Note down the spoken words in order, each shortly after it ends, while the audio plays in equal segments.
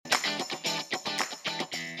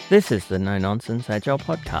This is the No Nonsense Agile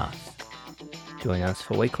Podcast. Join us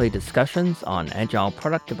for weekly discussions on agile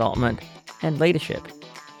product development and leadership.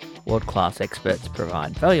 World-class experts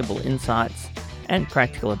provide valuable insights and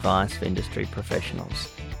practical advice for industry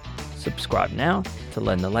professionals. Subscribe now to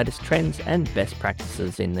learn the latest trends and best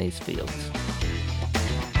practices in these fields.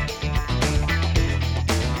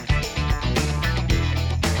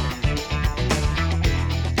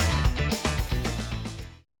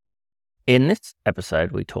 In this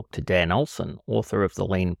episode, we talk to Dan Olsen, author of the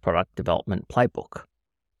Lean Product Development Playbook,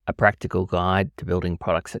 a practical guide to building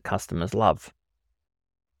products that customers love.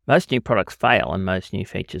 Most new products fail and most new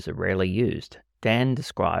features are rarely used. Dan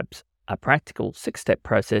describes a practical 6-step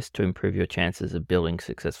process to improve your chances of building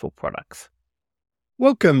successful products.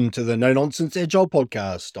 Welcome to the No Nonsense Agile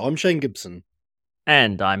Podcast. I'm Shane Gibson.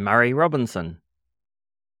 And I'm Murray Robinson.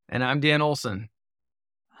 And I'm Dan Olsen.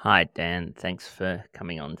 Hi, Dan. Thanks for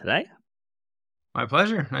coming on today. My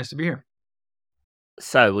pleasure. Nice to be here.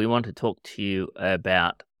 So we want to talk to you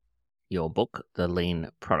about your book, The Lean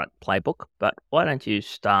Product Playbook, but why don't you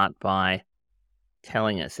start by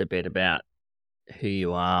telling us a bit about who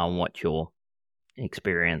you are and what your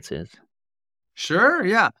experience is? Sure,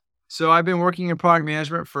 yeah. So I've been working in product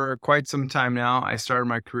management for quite some time now. I started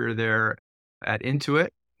my career there at Intuit,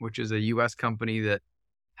 which is a U.S. company that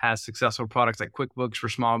has successful products like QuickBooks for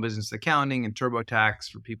small business accounting and TurboTax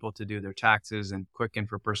for people to do their taxes and Quicken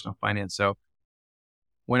for personal finance. So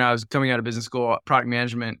when I was coming out of business school, product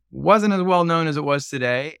management wasn't as well known as it was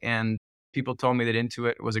today. And people told me that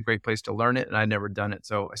Intuit was a great place to learn it, and I'd never done it.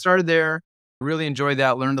 So I started there, really enjoyed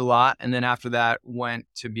that, learned a lot. And then after that, went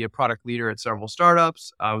to be a product leader at several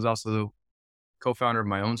startups. I was also the co-founder of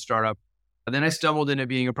my own startup. And then I stumbled into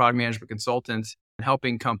being a product management consultant,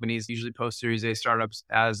 helping companies, usually post-Series A startups,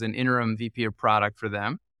 as an interim VP of product for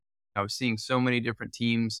them. I was seeing so many different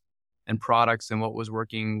teams and products and what was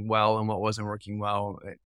working well and what wasn't working well.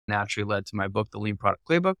 It naturally led to my book, The Lean Product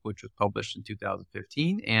Playbook, which was published in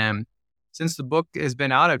 2015. And since the book has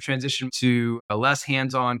been out, I've transitioned to a less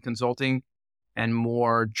hands-on consulting and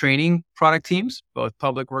more training product teams, both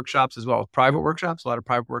public workshops as well as private workshops, a lot of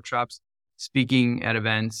private workshops, speaking at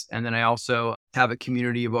events. And then I also have a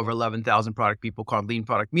community of over 11,000 product people called Lean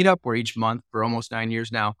Product Meetup, where each month for almost 9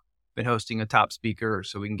 years now, been hosting a top speaker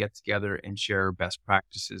so we can get together and share best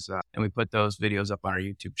practices. And we put those videos up on our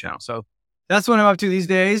YouTube channel. So that's what I'm up to these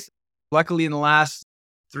days. Luckily, in the last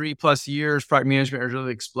 3+ years, product management has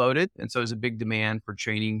really exploded. And so there's a big demand for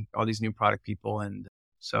training all these new product people. And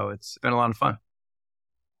so it's been a lot of fun.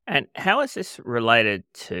 And how is this related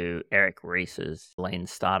to Eric Ries's Lean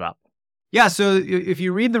Startup? Yeah, so if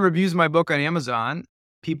you read the reviews of my book on Amazon,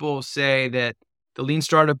 people say that The Lean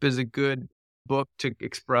Startup is a good book to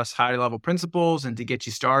express high-level principles and to get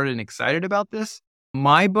you started and excited about this.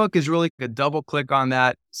 My book is really a double click on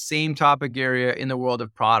that same topic area in the world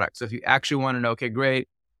of products. So if you actually want to know, okay, great,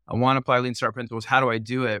 I want to apply Lean Startup principles, how do I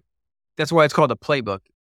do it? That's why it's called a playbook.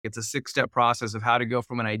 It's a 6-step process of how to go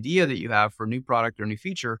from an idea that you have for a new product or a new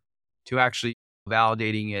feature to actually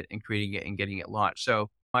validating it and creating it and getting it launched. So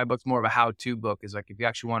my book's more of a how-to book. Is like, if you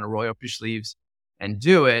actually want to roll up your sleeves and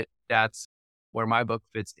do it, that's where my book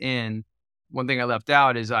fits in. One thing I left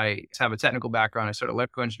out is I have a technical background. I started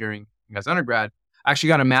electrical engineering as undergrad. I actually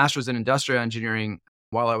got a master's in industrial engineering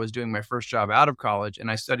while I was doing my first job out of college, and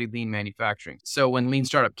I studied lean manufacturing. So when Lean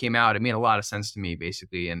Startup came out, it made a lot of sense to me,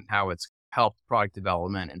 basically, and how it's helped product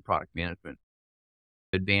development and product management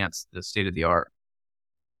advance the state of the art.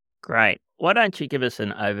 Great. Why don't you give us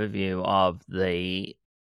an overview of the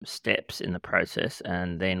steps in the process,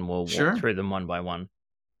 and then we'll walk through them one by one.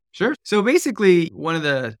 Sure. So basically, one of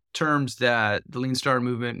the terms that the Lean Startup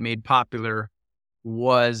movement made popular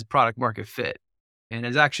was product market fit. And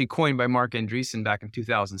it's actually coined by Marc Andreessen back in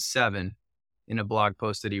 2007 in a blog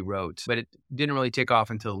post that he wrote. But it didn't really take off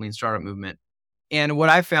until the Lean Startup movement. And what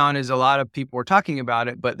I found is a lot of people were talking about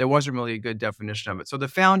it, but there wasn't really a good definition of it. So the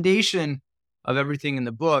foundation of everything in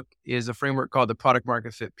the book is a framework called the product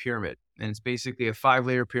market fit pyramid. And it's basically a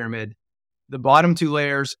 5-layer pyramid. The bottom 2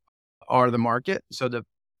 layers are the market. So the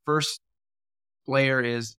first layer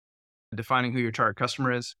is defining who your target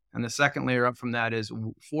customer is. And the second layer up from that is,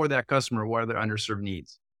 for that customer, what are their underserved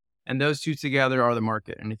needs? And those two together are the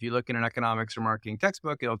market. And if you look in an economics or marketing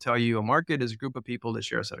textbook, it'll tell you a market is a group of people that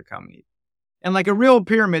share a set of common needs. And like a real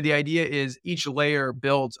pyramid, the idea is each layer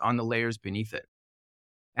builds on the layers beneath it.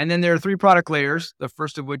 And then there are 3 product layers, the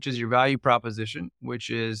first of which is your value proposition, which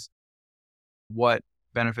is what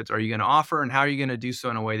benefits are you going to offer and how are you going to do so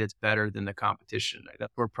in a way that's better than the competition.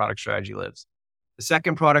 That's where product strategy lives. The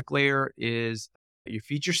second product layer is your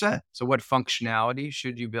feature set. So what functionality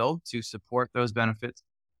should you build to support those benefits?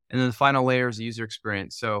 And then the final layer is the user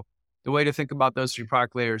experience. So the way to think about those 3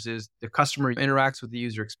 product layers is the customer interacts with the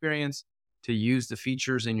user experience to use the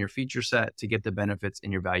features in your feature set to get the benefits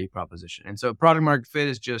in your value proposition. And so product market fit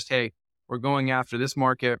is just, hey, we're going after this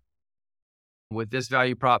market with this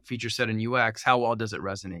value prop, feature set, and UX. How well does it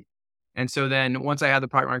resonate? And so then once I had the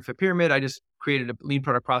product market fit pyramid, I just created a lean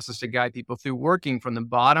product process to guide people through working from the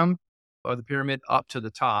bottom of the pyramid up to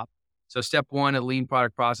the top. So step 1 of lean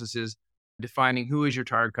product process is defining who is your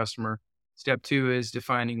target customer. Step 2 is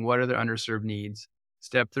defining what are their underserved needs.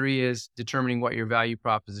 Step 3 is determining what your value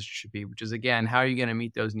proposition should be, which is, again, how are you going to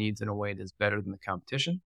meet those needs in a way that's better than the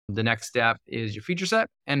competition? The next step is your feature set.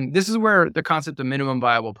 And this is where the concept of minimum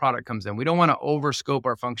viable product comes in. We don't want to overscope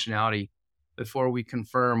our functionality before we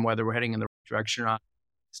confirm whether we're heading in the right direction or not.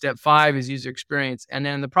 Step 5 is user experience. And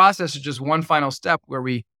then the process is just one final step where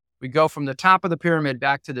we go from the top of the pyramid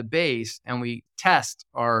back to the base and we test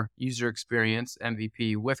our user experience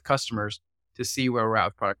MVP with customers to see where we're at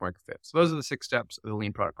with product market fit. So those are the 6 steps of the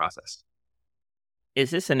lean product process.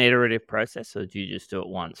 Is this an iterative process, or do you just do it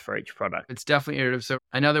once for each product? It's definitely iterative. So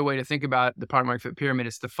another way to think about the product market fit pyramid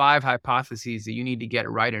is the 5 hypotheses that you need to get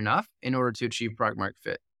right enough in order to achieve product market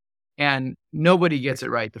fit. And nobody gets it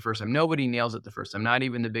right the first time. Nobody nails it the first time, not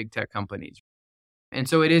even the big tech companies. And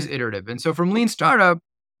so it is iterative. And so from Lean Startup,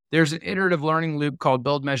 there's an iterative learning loop called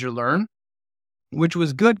Build, Measure, Learn, which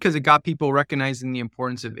was good because it got people recognizing the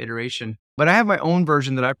importance of iteration. But I have my own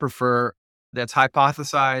version that I prefer that's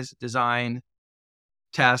hypothesize, design,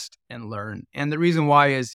 test, and learn. And the reason why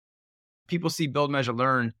is people see build, measure,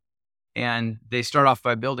 learn, and they start off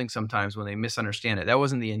by building sometimes when they misunderstand it. That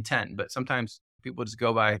wasn't the intent, but sometimes people just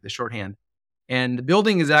go by the shorthand. And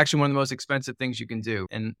building is actually one of the most expensive things you can do.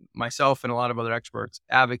 And myself and a lot of other experts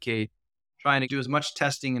advocate trying to do as much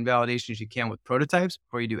testing and validation as you can with prototypes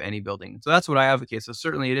before you do any building. So that's what I advocate. So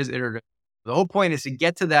certainly it is iterative. The whole point is to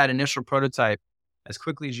get to that initial prototype as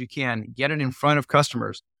quickly as you can, get it in front of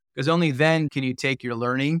customers, because only then can you take your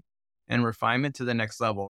learning and refinement to the next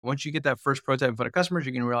level. Once you get that first prototype in front of customers,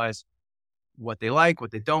 you can realize what they like, what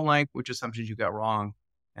they don't like, which assumptions you got wrong,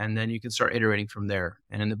 and then you can start iterating from there.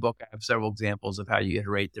 And in the book, I have several examples of how you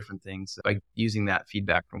iterate different things by using that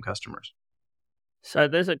feedback from customers. So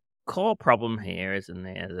there's a core problem here, isn't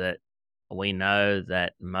there, that we know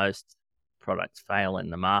that most products fail in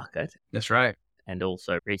the market. That's right. And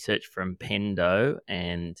also research from Pendo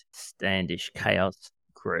and Standish Chaos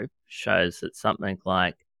Group shows that something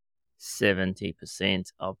like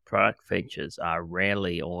 70% of product features are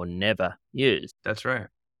rarely or never used. That's right.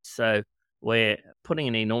 So we're putting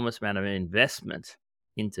an enormous amount of investment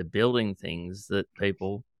into building things that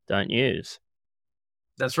people don't use.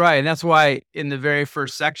 That's right. And that's why in the very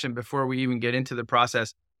first section, before we even get into the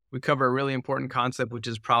process, we cover a really important concept, which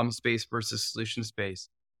is problem space versus solution space.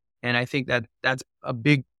 And I think that that's a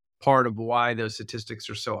big part of why those statistics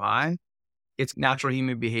are so high. It's natural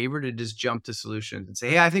human behavior to just jump to solutions and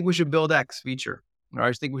say, hey, I think we should build X feature, or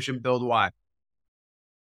I think we should build Y.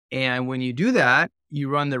 And when you do that, you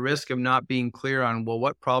run the risk of not being clear on, well,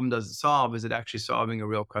 what problem does it solve? Is it actually solving a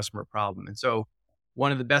real customer problem? And so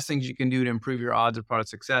one of the best things you can do to improve your odds of product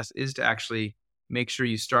success is to actually make sure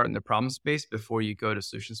you start in the problem space before you go to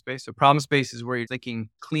solution space. So problem space is where you're thinking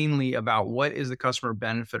cleanly about what is the customer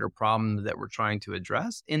benefit or problem that we're trying to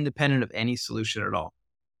address, independent of any solution at all.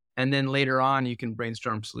 And then later on, you can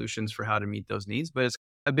brainstorm solutions for how to meet those needs. But it's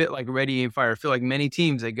a bit like ready, aim, fire. I feel like many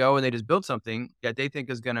teams, they go and they just build something that they think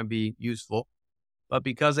is going to be useful. But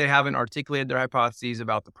because they haven't articulated their hypotheses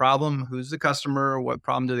about the problem, who's the customer, what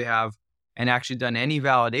problem do they have, and actually done any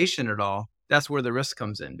validation at all, that's where the risk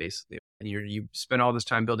comes in, basically. And you spend all this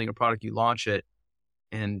time building a product, you launch it,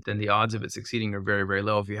 and then the odds of it succeeding are very, very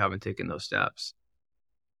low if you haven't taken those steps.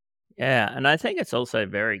 Yeah, and I think it's also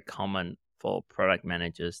very common for product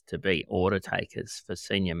managers to be order takers for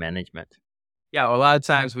senior management. Yeah, a lot of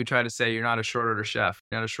times we try to say you're not a short order chef,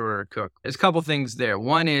 not a short order cook. There's a couple things there.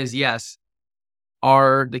 One is, yes,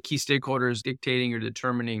 are the key stakeholders dictating or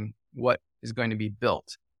determining what is going to be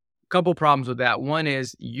built? A couple problems with that. One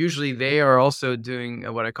is usually they are also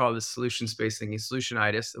doing what I call the solution space thinking,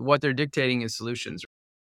 solutionitis. What they're dictating is solutions.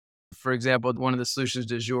 For example, one of the solutions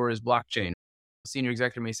du jour is blockchain. A senior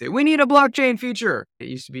executive may say, we need a blockchain feature. It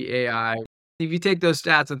used to be AI. If you take those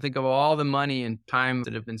stats and think of all the money and time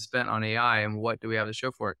that have been spent on AI and what do we have to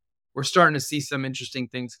show for it, we're starting to see some interesting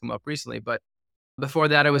things come up recently. But before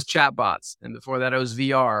that, it was chatbots. And before that, it was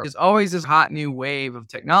VR. There's always this hot new wave of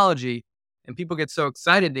technology. And people get so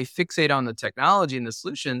excited, they fixate on the technology and the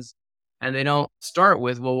solutions, and they don't start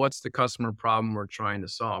with, well, what's the customer problem we're trying to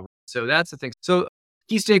solve? So that's the thing. So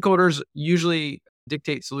key stakeholders usually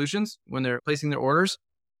dictate solutions when they're placing their orders.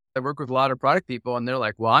 I work with a lot of product people and they're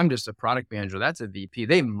like, well, I'm just a product manager. That's a VP.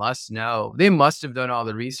 They must know. They must have done all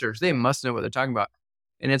the research. They must know what they're talking about.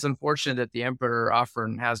 And it's unfortunate that the emperor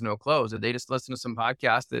often has no clothes. That they just listened to some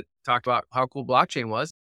podcast that talked about how cool blockchain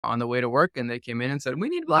was on the way to work. And they came in and said, we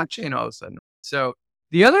need blockchain all of a sudden. So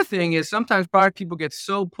the other thing is sometimes product people get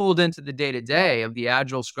so pulled into the day-to-day of the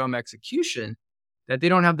agile Scrum execution that they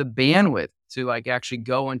don't have the bandwidth to like actually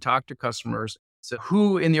go and talk to customers. So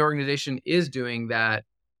who in the organization is doing that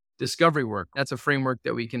discovery work? That's a framework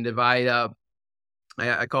that we can divide up.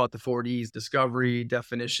 I call it the 4Ds: discovery,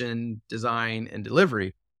 definition, design, and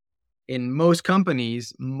delivery. In most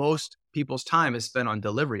companies, most people's time is spent on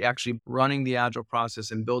delivery, actually running the agile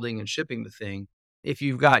process and building and shipping the thing. If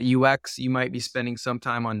you've got UX, you might be spending some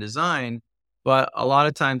time on design, but a lot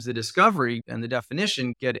of times the discovery and the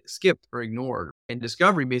definition get skipped or ignored. And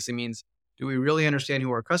discovery basically means, do we really understand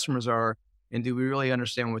who our customers are? And do we really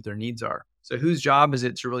understand what their needs are? So whose job is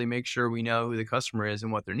it to really make sure we know who the customer is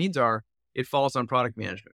and what their needs are? It falls on product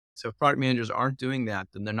management. So if product managers aren't doing that,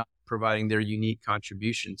 then they're not providing their unique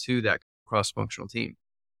contribution to that cross-functional team.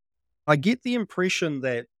 I get the impression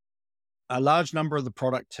that a large number of the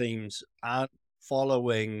product teams aren't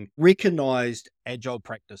following recognized agile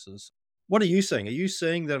practices. What are you seeing? Are you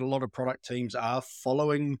seeing that a lot of product teams are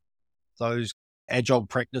following those agile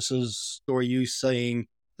practices, or are you seeing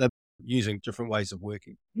they're using different ways of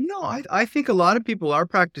working? No, I think a lot of people are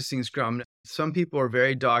practicing Scrum. Some people are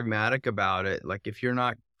very dogmatic about it. Like if you're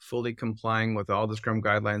not fully complying with all the Scrum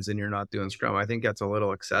guidelines and you're not doing Scrum, I think that's a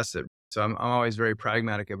little excessive. So I'm always very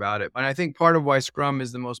pragmatic about it. And I think part of why Scrum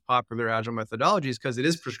is the most popular agile methodology is because it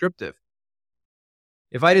is prescriptive.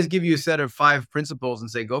 If I just give you a set of 5 principles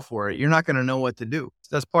and say, go for it, you're not going to know what to do.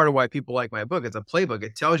 That's part of why people like my book. It's a playbook.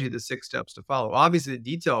 It tells you the 6 steps to follow. Obviously, the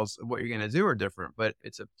details of what you're going to do are different, but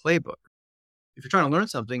it's a playbook. If you're trying to learn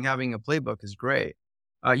something, having a playbook is great.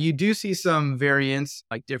 You do see some variants,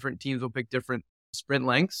 like different teams will pick different sprint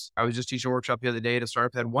lengths. I was just teaching a workshop the other day at a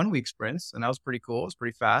startup that had 1 week sprints, and that was pretty cool. It was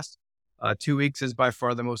pretty fast. 2 weeks is by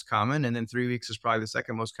far the most common, and then 3 weeks is probably the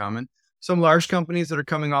second most common. Some large companies that are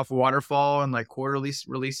coming off waterfall and like quarterly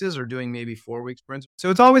releases are doing maybe 4 week sprints.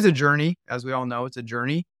 So it's always a journey. As we all know, it's a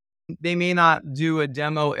journey. They may not do a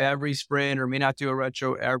demo every sprint or may not do a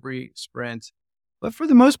retro every sprint, but for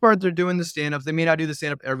the most part, they're doing the stand-ups. They may not do the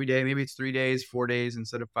stand-up every day. Maybe it's 3 days, 4 days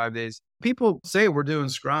instead of 5 days. People say we're doing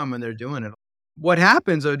Scrum and they're doing it. What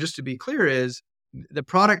happens, though, just to be clear, is the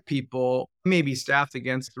product people may be staffed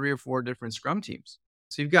against 3 or 4 different Scrum teams.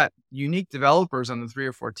 So you've got unique developers on the 3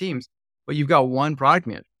 or 4 teams, but you've got one product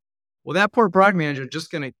manager. Well, that poor product manager is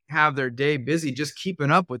just going to have their day busy just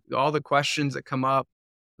keeping up with all the questions that come up,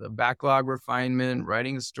 the backlog refinement,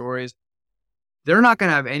 writing the stories. They're not going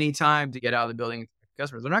to have any time to get out of the building to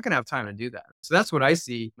customers. They're not going to have time to do that. So that's what I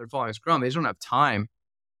see. They're following Scrum. They just don't have time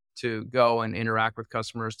to go and interact with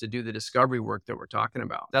customers to do the discovery work that we're talking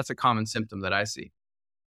about. That's a common symptom that I see.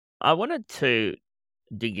 I wanted to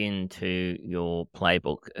dig into your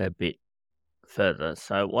playbook a bit further.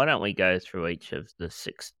 So why don't we go through each of the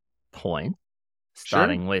 6 points,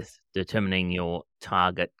 starting with determining your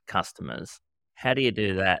target customers. How do you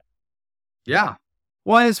do that? Yeah.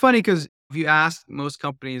 Well, it's funny because if you ask most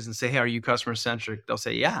companies and say, hey, are you customer centric? They'll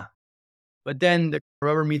say, yeah. But then the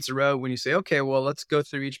rubber meets the road when you say, okay, well, let's go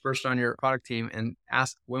through each person on your product team and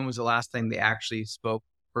ask when was the last time they actually spoke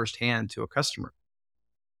firsthand to a customer.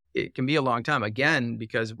 It can be a long time, again,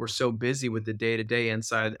 because we're so busy with the day-to-day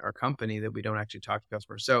inside our company that we don't actually talk to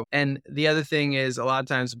customers. So, and the other thing is a lot of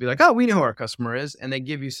times it'll be like, oh, we know who our customer is. And they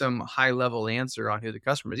give you some high-level answer on who the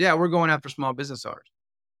customer is. Yeah, we're going after small business owners.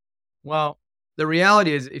 Well, the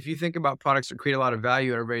reality is if you think about products that create a lot of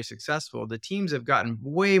value and are very successful, the teams have gotten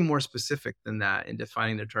way more specific than that in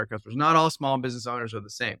defining their target customers. Not all small business owners are the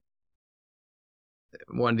same.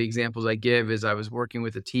 One of the examples I give is I was working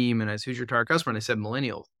with a team and I said, who's your target customer? And they said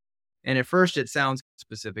millennials. And at first it sounds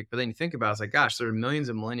specific, but then you think about it, it's like, gosh, there are millions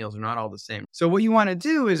of millennials, they're not all the same. So what you want to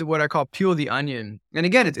do is what I call peel the onion. And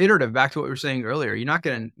again, it's iterative, back to what we were saying earlier. You're not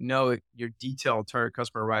going to know your detailed target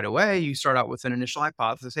customer right away. You start out with an initial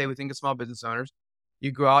hypothesis. Hey, we think of small business owners.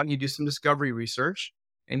 You go out and you do some discovery research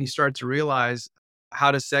and you start to realize how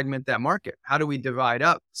to segment that market. How do we divide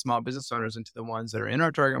up small business owners into the ones that are in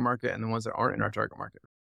our target market and the ones that aren't in our target market?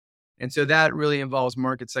 And so that really involves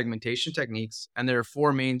market segmentation techniques. And there are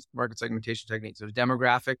 4 main market segmentation techniques. There's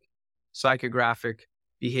demographic, psychographic,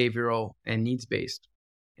 behavioral, and needs-based.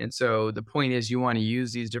 And so the point is you want to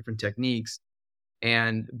use these different techniques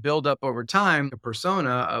and build up over time a persona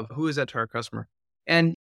of who is that target customer.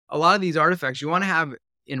 And a lot of these artifacts you want to have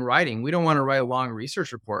in writing. We don't want to write a long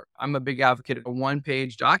research report. I'm a big advocate of a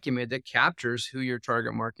 1-page document that captures who your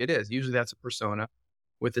target market is. Usually that's a persona.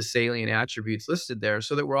 with the salient attributes listed there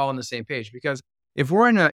so that we're all on the same page. Because if we're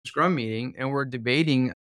in a Scrum meeting and we're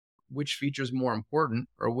debating which feature is more important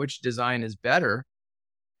or which design is better,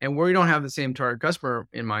 and we don't have the same target customer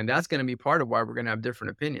in mind, that's going to be part of why we're going to have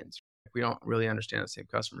different opinions. We don't really understand the same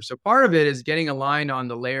customer. So part of it is getting aligned on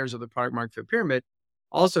the layers of the product market fit pyramid,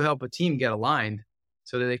 also help a team get aligned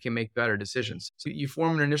so that they can make better decisions. So you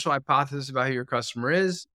form an initial hypothesis about who your customer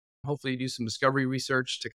is. Hopefully you do some discovery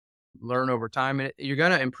research to learn over time, and you're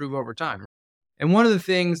going to improve over time. And one of the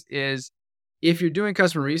things is, if you're doing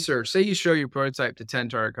customer research, say you show your prototype to 10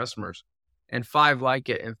 target customers and 5 like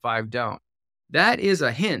it and 5 don't. That is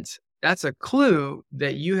a hint. That's a clue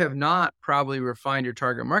that you have not probably refined your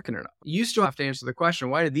target market enough. You still have to answer the question,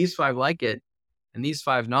 why did these 5 like it and these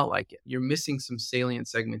 5 not like it? You're missing some salient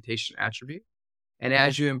segmentation attribute. And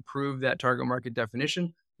as you improve that target market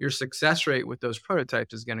definition, your success rate with those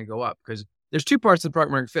prototypes is going to go up, because there's 2 parts of the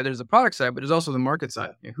product market fit. There's the product side, but there's also the market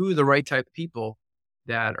side. Who are the right type of people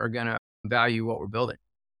that are going to value what we're building?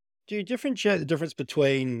 Do you differentiate the difference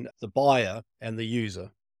between the buyer and the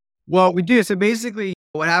user? Well, we do. So basically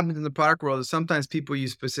what happens in the product world is sometimes people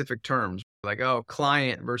use specific terms like, oh,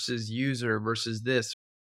 client versus user versus this.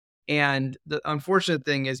 And the unfortunate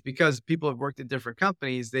thing is, because people have worked at different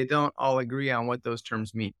companies, they don't all agree on what those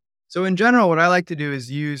terms mean. So in general, what I like to do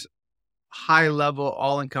is use high level,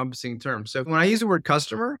 all encompassing terms. So when I use the word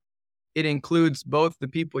customer, it includes both the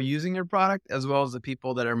people using your product as well as the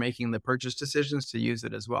people that are making the purchase decisions to use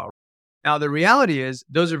it as well. Now, the reality is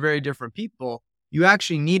those are very different people. You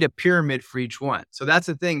actually need a pyramid for each one. So that's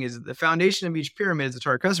the thing, is the foundation of each pyramid is the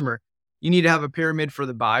target customer. You need to have a pyramid for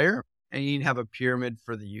the buyer, and you need to have a pyramid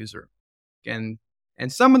for the user. And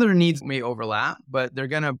some of their needs may overlap, but they're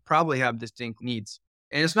going to probably have distinct needs.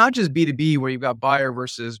 And it's not just B2B where you've got buyer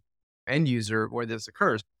versus end user where this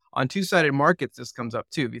occurs. On two-sided markets, this comes up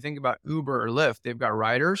too. If you think about Uber or Lyft, they've got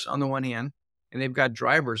riders on the one hand, and they've got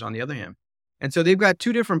drivers on the other hand. And so they've got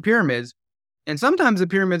 2 different pyramids. And sometimes the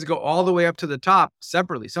pyramids go all the way up to the top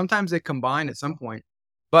separately. Sometimes they combine at some point.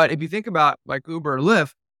 But if you think about like Uber or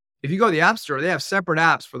Lyft, if you go to the App Store, they have separate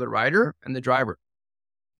apps for the rider and the driver.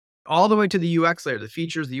 All the way to the UX layer, the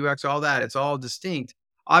features, the UX, all that, it's all distinct.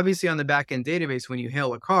 Obviously, on the backend database, when you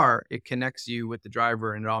hail a car, it connects you with the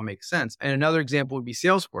driver and it all makes sense. And another example would be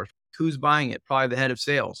Salesforce. Who's buying it? Probably the head of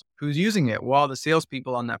sales. Who's using it? Well, the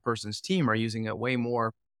salespeople on that person's team are using it way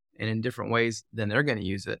more and in different ways than they're going to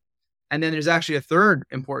use it. And then there's actually a third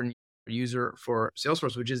important user for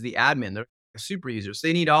Salesforce, which is the admin. They're super users.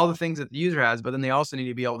 They need all the things that the user has, but then they also need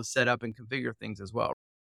to be able to set up and configure things as well.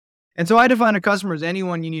 And so I define a customer as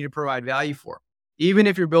anyone you need to provide value for. Even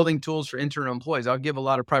if you're building tools for internal employees, I'll give a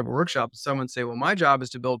lot of private workshops. Someone say, well, my job is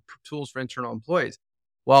to build tools for internal employees.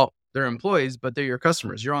 Well, they're employees, but they're your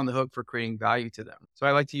customers. You're on the hook for creating value to them. So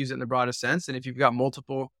I like to use it in the broadest sense. And if you've got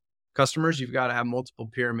multiple customers, you've got to have multiple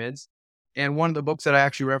pyramids. And one of the books that I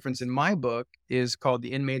actually reference in my book is called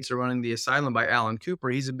The Inmates Are Running the Asylum by Alan Cooper.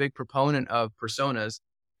 He's a big proponent of personas.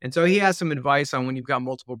 And so he has some advice on when you've got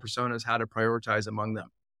multiple personas, how to prioritize among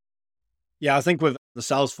them. Yeah, I think with the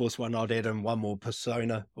Salesforce one, I'd add in one more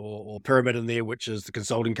persona or pyramid in there, which is the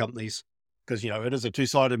consulting companies. Because, it is a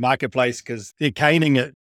 2-sided marketplace, because they're caning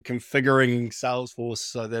it, configuring Salesforce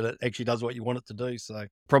so that it actually does what you want it to do. So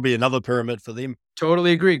probably another pyramid for them.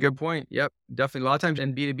 Totally agree. Good point. Yep. Definitely. A lot of times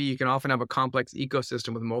in B2B, you can often have a complex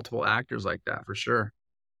ecosystem with multiple actors like that, for sure.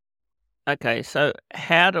 Okay, so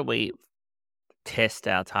how do we test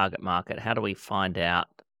our target market? How do we find out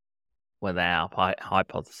whether our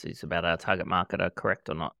hypotheses about our target market are correct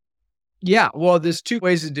or not? Yeah, well, there's 2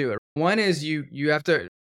 ways to do it. One is you have to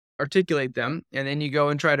articulate them, and then you go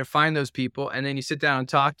and try to find those people, and then you sit down and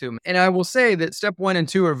talk to them. And I will say that step 1 and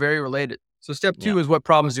 2 are very related. So step 2 is, what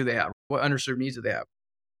problems do they have? What underserved needs do they have?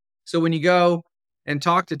 So when you go and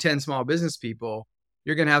talk to 10 small business people,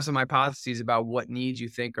 you're going to have some hypotheses about what needs you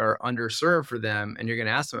think are underserved for them, and you're going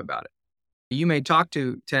to ask them about it. You may talk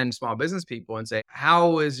to 10 small business people and say,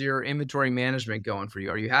 how is your inventory management going for you?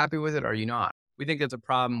 Are you happy with it? Or are you not? We think that's a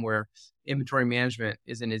problem where inventory management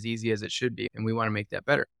isn't as easy as it should be, and we want to make that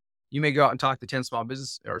better. You may go out and talk to 10 small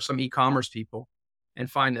business or some e-commerce people and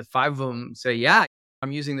find that 5 of them say, yeah,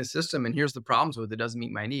 I'm using this system and here's the problems with it. It doesn't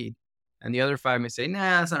meet my need. And the other 5 may say,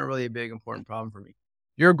 nah, it's not really a big, important problem for me.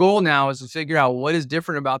 Your goal now is to figure out what is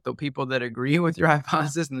different about the people that agree with your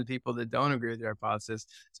hypothesis and the people that don't agree with your hypothesis,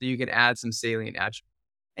 so you can add some salient attributes.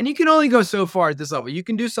 And you can only go so far at this level. You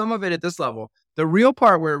can do some of it at this level. The real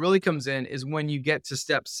part where it really comes in is when you get to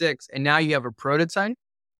step 6 and now you have a prototype.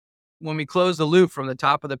 When we close the loop from the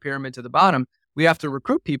top of the pyramid to the bottom, we have to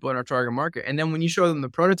recruit people in our target market. And then when you show them the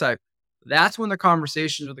prototype, that's when the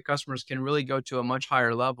conversations with the customers can really go to a much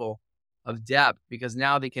higher level of depth because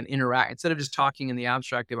now they can interact. Instead of just talking in the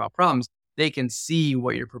abstract about problems, they can see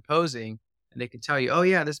what you're proposing and they can tell you, oh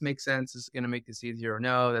yeah, this makes sense. This is going to make this easier. Or,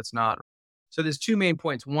 no, that's not. So there's two main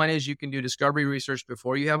points. One is you can do discovery research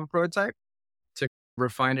before you have a prototype to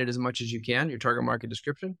refine it as much as you can, your target market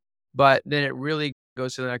description. But then it really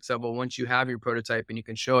goes to the next level. Once you have your prototype and you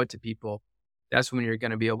can show it to people, that's when you're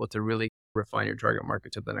going to be able to really refine your target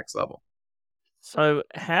market to the next level. So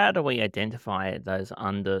how do we identify those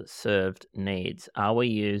underserved needs? Are we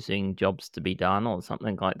using jobs to be done or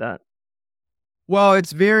something like that? Well,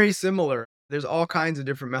 it's very similar. There's all kinds of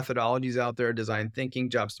different methodologies out there, design thinking,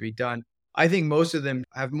 jobs to be done. I think most of them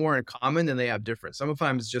have more in common than they have different.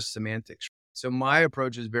 Sometimes it's just semantics. So my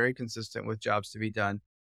approach is very consistent with jobs to be done.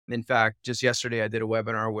 In fact, just yesterday, I did a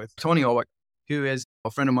webinar with Tony Olwick, who is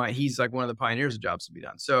a friend of mine. He's like one of the pioneers of jobs to be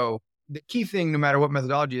done. So the key thing, no matter what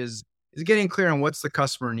methodology is getting clear on what's the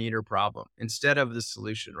customer need or problem instead of the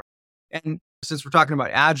solution. Right? And since we're talking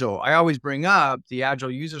about Agile, I always bring up the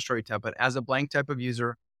Agile user story template. As a blank type of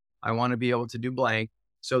user, I want to be able to do blank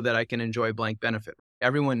so that I can enjoy blank benefit.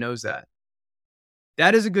 Everyone knows that.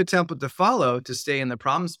 That is a good template to follow to stay in the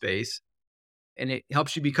problem space. And it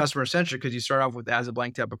helps you be customer centric because you start off with as a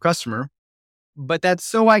blank type of customer. But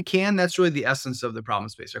that's really the essence of the problem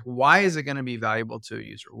space. Like, why is it going to be valuable to a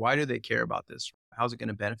user? Why do they care about this? How's it going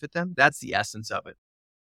to benefit them? That's the essence of it.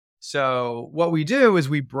 So what we do is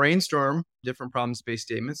we brainstorm different problem space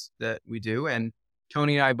statements that we do. And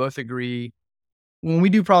Tony and I both agree when we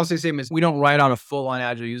do problem space statements, we don't write on a full on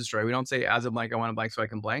Agile user story. We don't say as a blank, I want a blank so I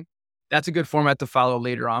can blank. That's a good format to follow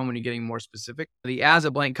later on when you're getting more specific. The as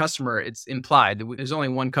a blank customer, it's implied. There's only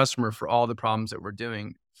one customer for all the problems that we're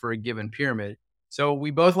doing for a given pyramid. So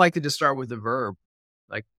we both like to just start with the verb,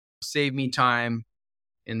 like save me time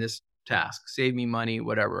in this task, save me money,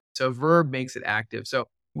 whatever. So verb makes it active. So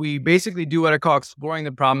we basically do what I call exploring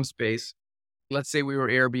the problem space. Let's say we were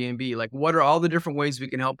Airbnb. Like, what are all the different ways we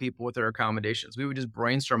can help people with their accommodations? We would just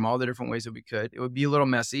brainstorm all the different ways that we could. It would be a little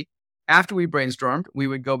messy. After we brainstormed, we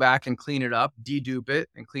would go back and clean it up, dedupe it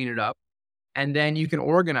and clean it up. And then you can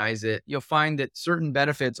organize it. You'll find that certain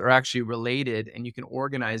benefits are actually related and you can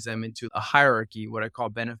organize them into a hierarchy, what I call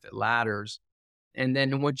benefit ladders. And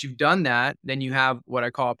then once you've done that, then you have what I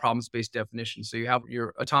call a problem space definition. So you have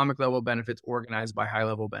your atomic level benefits organized by high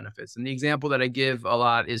level benefits. And the example that I give a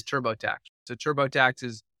lot is TurboTax. So TurboTax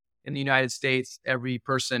is in the United States, every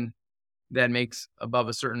person that makes above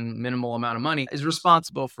a certain minimal amount of money is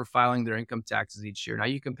responsible for filing their income taxes each year. Now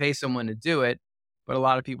you can pay someone to do it, but a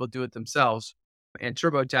lot of people do it themselves. And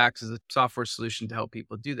TurboTax is a software solution to help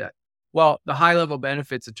people do that. Well, the high level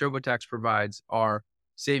benefits that TurboTax provides are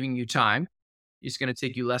saving you time. It's going to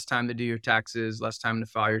take you less time to do your taxes, less time to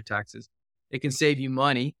file your taxes. It can save you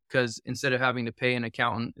money because instead of having to pay an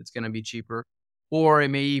accountant, it's going to be cheaper. Or it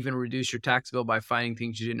may even reduce your tax bill by finding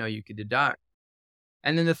things you didn't know you could deduct.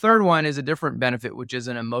 And then the third one is a different benefit, which is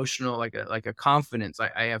an emotional, like a confidence.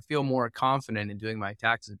 I feel more confident in doing my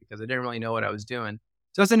taxes because I didn't really know what I was doing.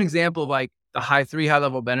 So that's an example of like the three high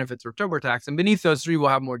level benefits for TurboTax. And beneath those three, we'll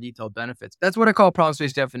have more detailed benefits. That's what I call problem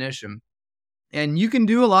space definition. And you can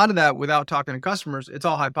do a lot of that without talking to customers. It's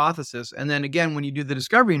all hypothesis. And then again, when you do the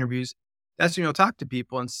discovery interviews, that's when you'll talk to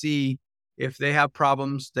people and see if they have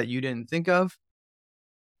problems that you didn't think of.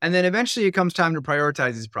 And then eventually it comes time to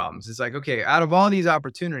prioritize these problems. It's like, okay, out of all these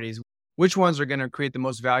opportunities, which ones are going to create the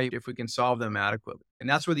most value if we can solve them adequately? And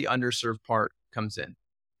that's where the underserved part comes in.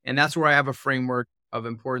 And that's where I have a framework of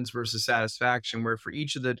importance versus satisfaction, where for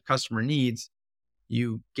each of the customer needs,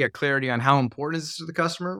 you get clarity on how important is this to the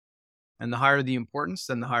customer. And the higher the importance,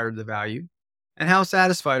 then the higher the value. And how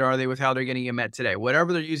satisfied are they with how they're getting it met today?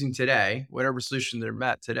 Whatever they're using today, whatever solution they're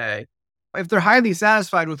met today, if they're highly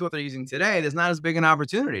satisfied with what they're using today, there's not as big an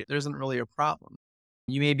opportunity. There isn't really a problem.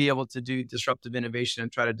 You may be able to do disruptive innovation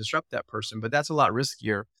and try to disrupt that person, but that's a lot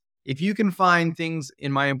riskier. If you can find things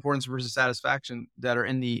in my importance versus satisfaction that are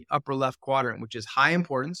in the upper left quadrant, which is high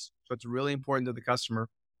importance, so it's really important to the customer,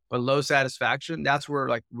 but low satisfaction, that's where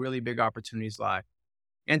like really big opportunities lie.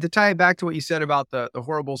 And to tie it back to what you said about the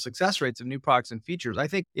horrible success rates of new products and features, I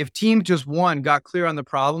think if team just one got clear on the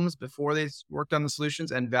problems before they worked on the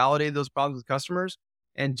solutions and validated those problems with customers,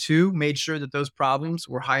 and two, made sure that those problems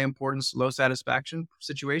were high importance, low satisfaction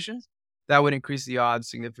situations, that would increase the odds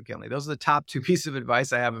significantly. Those are the top two pieces of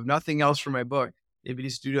advice I have. If nothing else from my book, if you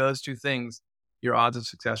just do those two things, your odds of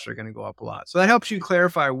success are going to go up a lot. So that helps you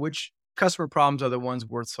clarify which customer problems are the ones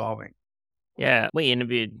worth solving. Yeah, we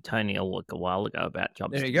interviewed Tony Olwick a while ago about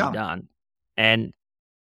jobs There to you be go. done. And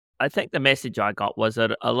I think the message I got was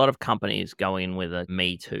that a lot of companies go in with a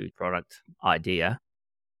Me Too product idea.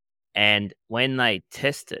 And when they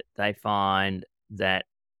test it, they find that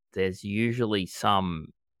there's usually some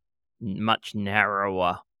much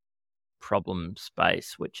narrower problem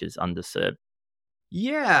space which is underserved.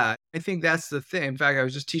 Yeah, I think that's the thing. In fact, I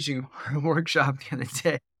was just teaching a workshop the other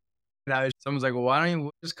day. And someone's like, well, why don't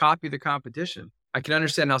you just copy the competition? I can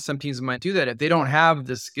understand how some teams might do that. If they don't have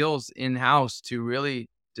the skills in-house to really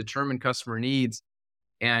determine customer needs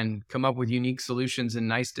and come up with unique solutions and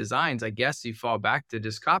nice designs, I guess you fall back to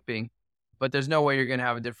just copying. But there's no way you're going to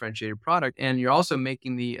have a differentiated product. And you're also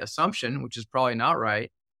making the assumption, which is probably not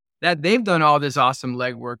right, that they've done all this awesome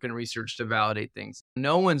legwork and research to validate things.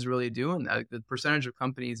 No one's really doing that. The percentage of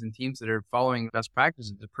companies and teams that are following best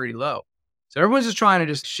practices is pretty low. So everyone's just trying to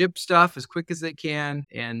just ship stuff as quick as they can,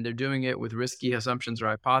 and they're doing it with risky assumptions or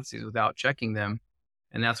hypotheses without checking them.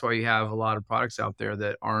 And that's why you have a lot of products out there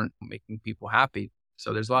that aren't making people happy.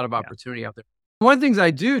 So there's a lot of opportunity out there. One of the things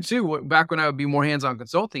I do too, back when I would be more hands-on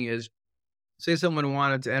consulting, is say someone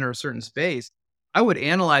wanted to enter a certain space, I would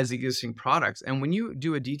analyze the existing products. And when you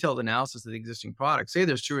do a detailed analysis of the existing products, say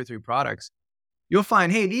there's 2 or 3 products, you'll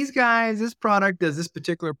find, hey, these guys, this product does this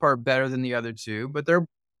particular part better than the other 2, but they're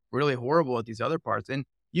really horrible at these other parts. And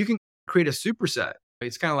you can create a superset.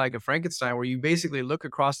 It's kind of like a Frankenstein where you basically look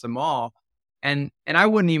across them all. And I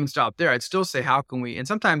wouldn't even stop there. I'd still say, how can we? And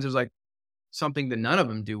sometimes there's like something that none of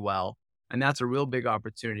them do well. And that's a real big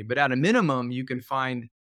opportunity. But at a minimum, you can find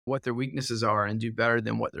what their weaknesses are and do better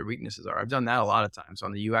than what their weaknesses are. I've done that a lot of times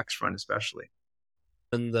on the UX front, especially.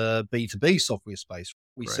 In the B2B software space,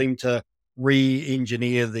 we Right. seem to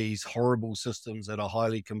re-engineer these horrible systems that are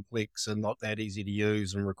highly complex and not that easy to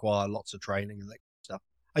use and require lots of training and that kind of stuff.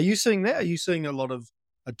 Are you seeing that? Are you seeing a lot of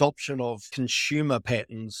adoption of consumer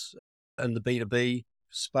patterns in the B2B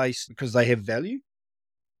space because they have value?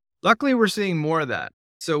 Luckily, we're seeing more of that.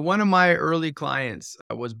 So one of my early clients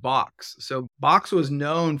was Box. So Box was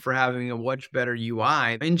known for having a much better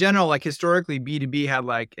UI. In general, like historically, B2B had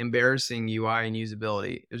like embarrassing UI and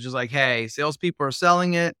usability. It was just like, hey, salespeople are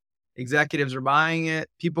selling it, executives are buying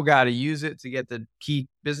it, people got to use it to get the key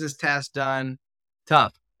business tasks done.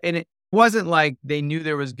 Tough. And it wasn't like they knew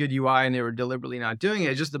there was good UI and they were deliberately not doing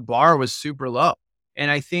it. It's just the bar was super low.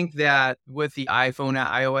 And I think that with the iPhone,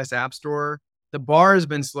 iOS App Store, the bar has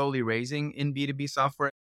been slowly raising in B2B software.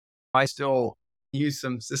 I still use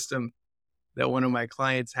some system that one of my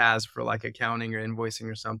clients has for like accounting or invoicing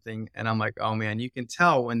or something. And I'm like, oh man, you can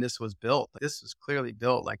tell when this was built. This was clearly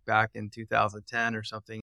built like back in 2010 or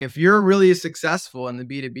something. If you're really successful in the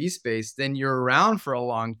B2B space, then you're around for a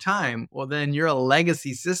long time. Well, then you're a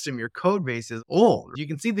legacy system. Your code base is old. You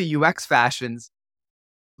can see the UX fashions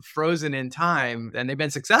frozen in time and they've been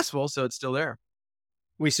successful. So it's still there.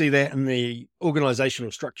 We see that in the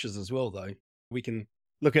organizational structures as well, though. We can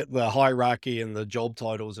look at the hierarchy and the job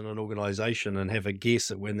titles in an organization and have a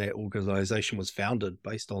guess at when that organization was founded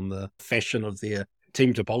based on the fashion of their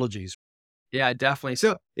team topologies. Yeah, definitely.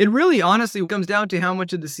 So it really honestly comes down to how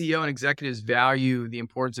much of the CEO and executives value the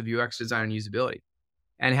importance of UX design and usability.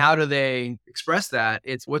 And how do they express that?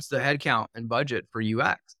 It's what's the headcount and budget for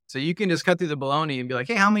UX. So you can just cut through the baloney and be like,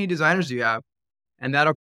 hey, how many designers do you have? And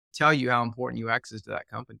that'll tell you how important UX is to that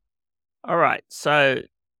company. All right. So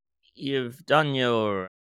you've done your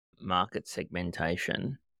market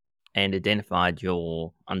segmentation and identified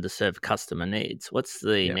your underserved customer needs. What's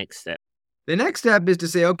the next step? The next step is to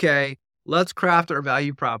say, okay, let's craft our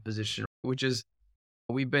value proposition, which is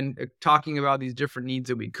we've been talking about these different needs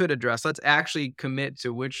that we could address. Let's actually commit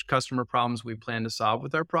to which customer problems we plan to solve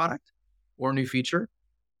with our product or new feature.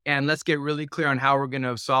 And let's get really clear on how we're going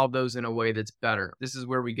to solve those in a way that's better. This is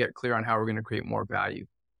where we get clear on how we're going to create more value.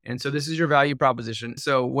 And so this is your value proposition.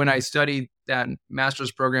 So when I studied that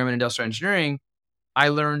master's program in industrial engineering, I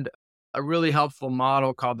learned a really helpful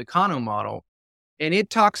model called the Kano model. And it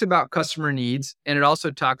talks about customer needs, and it also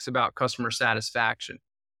talks about customer satisfaction.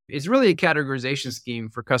 It's really a categorization scheme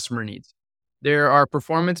for customer needs. There are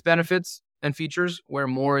performance benefits and features where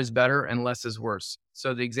more is better and less is worse.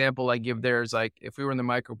 So the example I give there is like if we were in the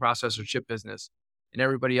microprocessor chip business and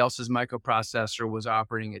everybody else's microprocessor was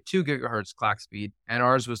operating at 2 gigahertz clock speed and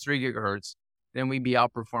ours was 3 gigahertz, then we'd be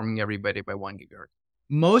outperforming everybody by 1 gigahertz.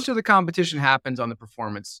 Most of the competition happens on the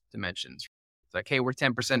performance dimensions. It's like, hey, we're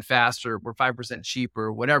 10% faster, we're 5%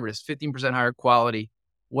 cheaper, whatever it is, 15% higher quality,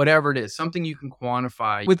 whatever it is, something you can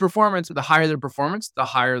quantify. With performance, the higher the performance, the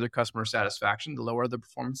higher the customer satisfaction. The lower the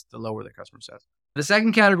performance, the lower the customer satisfaction. The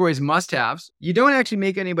second category is must-haves. You don't actually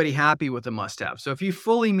make anybody happy with a must-have. So if you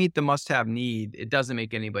fully meet the must-have need, it doesn't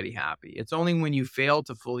make anybody happy. It's only when you fail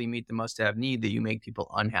to fully meet the must-have need that you make people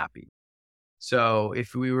unhappy. So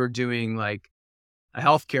if we were doing like a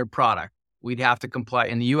healthcare product, we'd have to comply.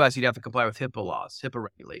 In the US, you'd have to comply with HIPAA laws, HIPAA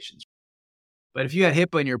regulations. But if you had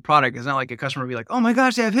HIPAA in your product, it's not like a customer would be like, oh my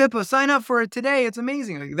gosh, they have HIPAA, sign up for it today. It's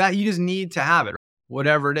amazing. Like that, you just need to have it,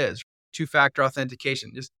 whatever it is. Two-factor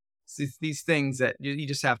authentication, just these things that you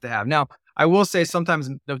just have to have. Now, I will say sometimes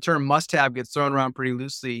the term must-have gets thrown around pretty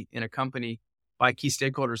loosely in a company by key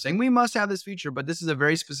stakeholders saying, we must have this feature, but this is a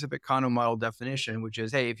very specific Kano model definition, which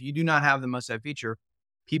is, hey, if you do not have the must-have feature,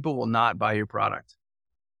 people will not buy your product.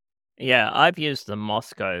 Yeah, I've used the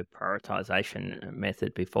Moscow prioritization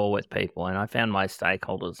method before with people, and I found my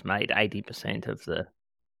stakeholders made 80% of the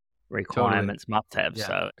requirements must-have, Yeah.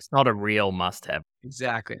 so it's not a real must-have.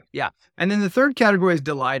 Exactly. Yeah. And then the third category is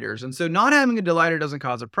delighters. And so not having a delighter doesn't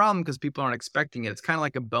cause a problem because people aren't expecting it. It's kind of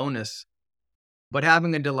like a bonus. But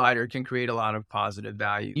having a delighter can create a lot of positive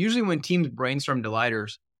value. Usually when teams brainstorm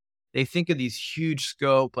delighters, they think of these huge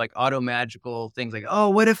scope, like auto magical things like, oh,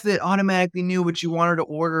 what if it automatically knew what you wanted to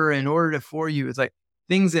order and ordered it for you? It's like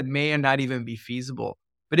things that may not even be feasible,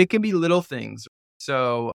 but it can be little things.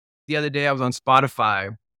 So the other day I was on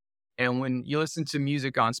Spotify, and when you listen to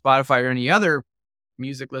music on Spotify or any other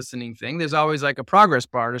music listening thing, there's always like a progress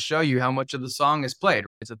bar to show you how much of the song is played.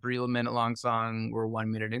 It's a 3-minute long song. We're 1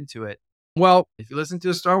 minute into it. Well, if you listen to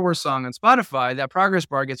a Star Wars song on Spotify, that progress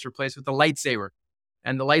bar gets replaced with a lightsaber.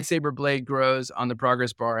 And the lightsaber blade grows on the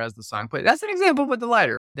progress bar as the song plays. That's an example with the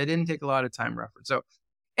lighter. That didn't take a lot of time reference. So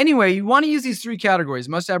anyway, you want to use these 3 categories,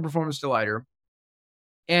 must-have, performance, delighter.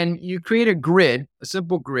 And you create a grid, a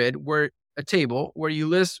simple grid, a table where you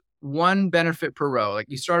list one benefit per row. Like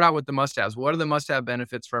you start out with the must-haves. What are the must-have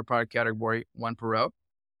benefits for our product category? 1 per row.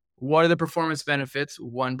 What are the performance benefits?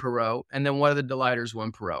 1 per row. And then what are the delighters?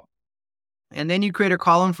 1 per row. And then you create a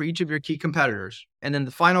column for each of your key competitors. And then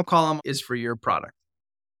the final column is for your product.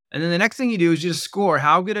 And then the next thing you do is just score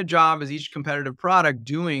how good a job is each competitive product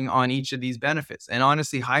doing on each of these benefits. And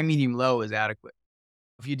honestly, high, medium, low is adequate.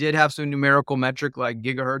 If you did have some numerical metric like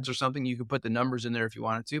gigahertz or something, you could put the numbers in there if you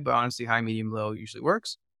wanted to, but honestly, high, medium, low usually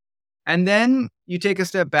works. And then you take a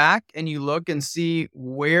step back and you look and see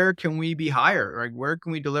where can we be higher? Like where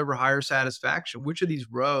can we deliver higher satisfaction? Which of these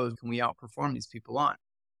rows can we outperform these people on?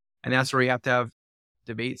 And that's where you have to have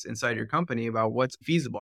debates inside your company about what's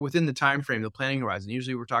feasible within the time frame, the planning horizon.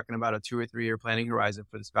 Usually we're talking about a 2 or 3 year planning horizon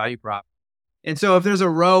for this value prop. And so if there's a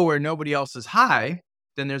row where nobody else is high,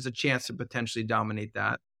 then there's a chance to potentially dominate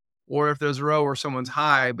that. Or if there's a row where someone's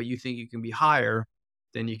high, but you think you can be higher,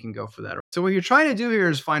 then you can go for that. So what you're trying to do here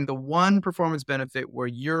is find the one performance benefit where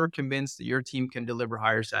you're convinced that your team can deliver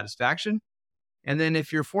higher satisfaction. And then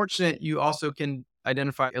if you're fortunate, you also can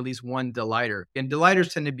identify at least one delighter. And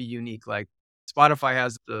delighters tend to be unique. Like Spotify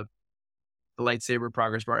has the lightsaber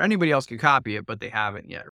progress bar. Anybody else can copy it, but they haven't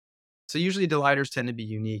yet. So usually delighters tend to be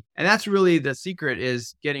unique. And that's really the secret,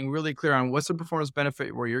 is getting really clear on what's the performance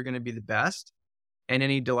benefit where you're going to be the best and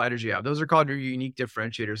any delighters you have. Those are called your unique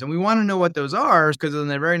differentiators. And we want to know what those are because then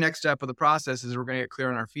the very next step of the process is we're going to get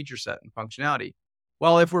clear on our feature set and functionality.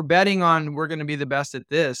 Well, if we're betting on we're going to be the best at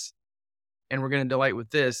this and we're going to delight with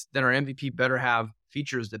this, then our MVP better have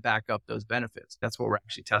features that back up those benefits. That's what we're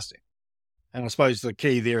actually testing. And I suppose the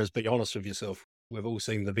key there is be honest with yourself. We've all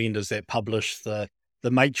seen the vendors that publish the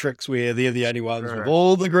matrix where they're the only ones with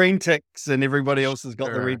all the green ticks and everybody else has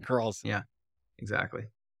got the red cross. Yeah, exactly.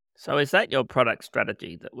 So is that your product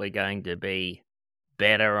strategy, that we're going to be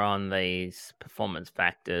better on these performance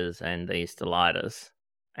factors and these delighters,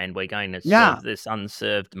 and we're going to serve this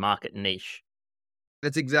unserved market niche?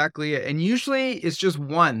 That's exactly it. And usually it's just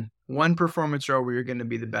one performance row where you're going to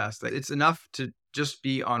be the best. It's enough to just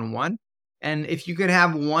be on one. And if you could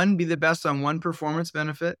have one be the best on one performance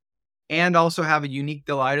benefit and also have a unique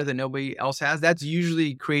delighter that nobody else has, that's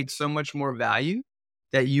usually creates so much more value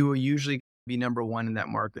that you will usually be number one in that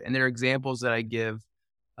market. And there are examples that I give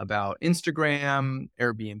about Instagram,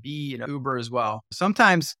 Airbnb, and Uber as well.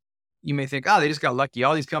 Sometimes you may think, oh, they just got lucky.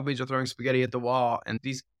 All these companies are throwing spaghetti at the wall and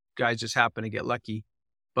these guys just happen to get lucky.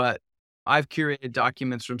 But I've curated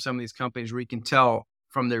documents from some of these companies where you can tell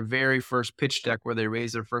from their very first pitch deck where they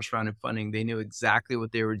raised their first round of funding, they knew exactly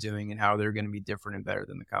what they were doing and how they're going to be different and better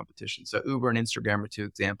than the competition. So Uber and Instagram are 2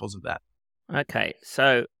 examples of that. Okay,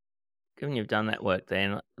 so given you've done that work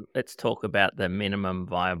then, let's talk about the minimum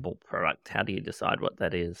viable product. How do you decide what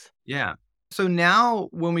that is? Yeah. So now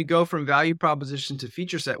when we go from value proposition to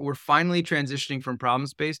feature set, we're finally transitioning from problem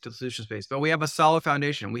space to solution space. But we have a solid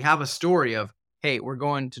foundation. We have a story of, hey, we're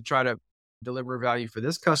going to try to deliver value for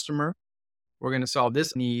this customer. We're going to solve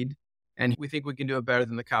this need. And we think we can do it better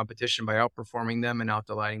than the competition by outperforming them and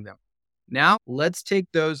out-delighting them. Now, let's take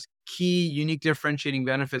those key, unique differentiating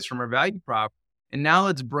benefits from our value prop. And now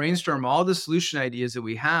let's brainstorm all the solution ideas that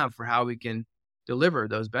we have for how we can deliver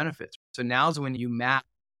those benefits. So now's when you map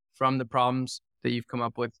from the problems that you've come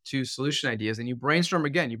up with to solution ideas, and you brainstorm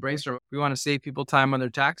again. You brainstorm, we want to save people time on their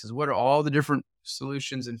taxes. What are all the different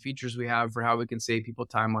solutions and features we have for how we can save people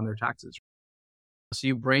time on their taxes? So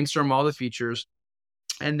you brainstorm all the features,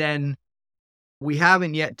 and then we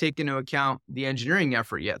haven't yet taken into account the engineering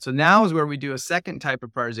effort yet. So now is where we do a second type of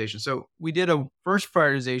prioritization. So we did a first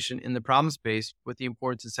prioritization in the problem space with the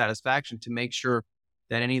importance and satisfaction to make sure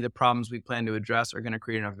that any of the problems we plan to address are going to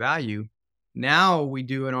create enough value. Now we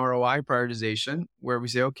do an ROI prioritization where we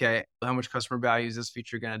say, okay, how much customer value is this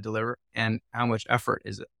feature going to deliver and how much effort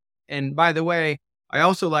is it? And by the way, I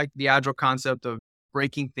also like the agile concept of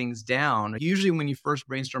breaking things down. Usually when you first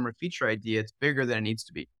brainstorm a feature idea, it's bigger than it needs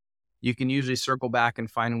to be. You can usually circle back and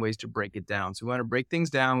find ways to break it down. So we want to break things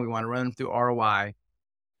down. We want to run them through ROI.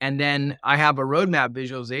 And then I have a roadmap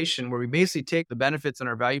visualization where we basically take the benefits in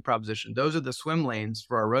our value proposition. Those are the swim lanes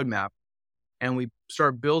for our roadmap. And we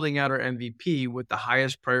start building out our MVP with the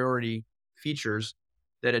highest priority features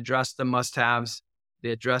that address the must-haves, they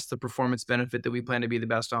address the performance benefit that we plan to be the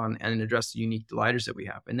best on, and address the unique delighters that we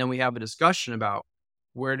have. And then we have a discussion about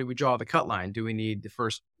where do we draw the cut line? Do we need the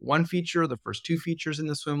first one feature, the first two features in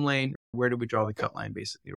the swim lane? Where do we draw the cut line,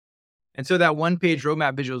 basically? And so that one-page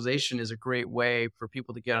roadmap visualization is a great way for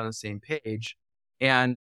people to get on the same page.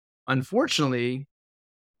 And unfortunately,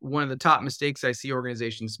 one of the top mistakes I see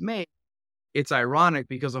organizations make, it's ironic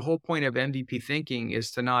because the whole point of MVP thinking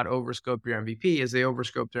is to not overscope your MVP, is they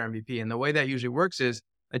overscope their MVP. And the way that usually works is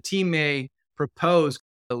a team may propose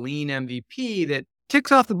a lean MVP that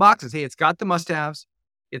ticks off the boxes. Hey, it's got the must-haves.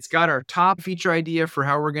 It's got our top feature idea for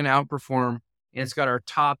how we're going to outperform, and it's got our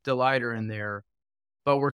top delighter in there,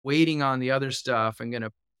 but we're waiting on the other stuff and going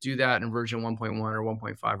to do that in version 1.1 or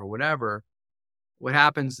 1.5 or whatever. What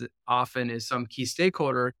happens often is some key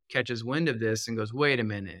stakeholder catches wind of this and goes, wait a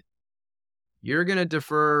minute, you're going to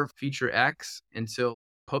defer feature X until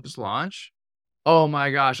post-launch? Oh my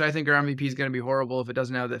gosh, I think our MVP is going to be horrible if it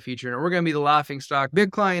doesn't have that feature. And we're going to be the laughing stock.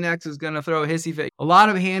 Big client X is going to throw a hissy fit. A lot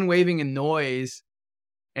of hand waving and noise.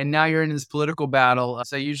 And now you're in this political battle.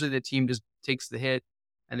 So usually the team just takes the hit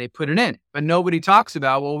and they put it in. But nobody talks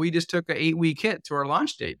about, well, we just took an 8-week hit to our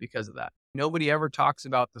launch date because of that. Nobody ever talks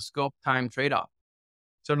about the scope time trade-off.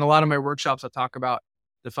 So in a lot of my workshops, I talk about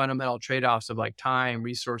the fundamental trade-offs of like time,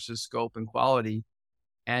 resources, scope, and quality,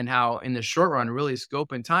 and how in the short run, really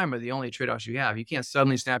scope and time are the only trade-offs you have. You can't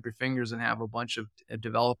suddenly snap your fingers and have a bunch of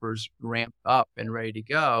developers ramped up and ready to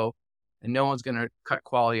go, and no one's going to cut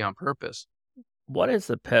quality on purpose. What is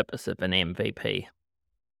the purpose of an MVP?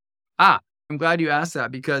 I'm glad you asked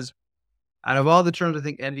that because out of all the terms, I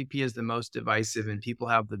think MVP is the most divisive and people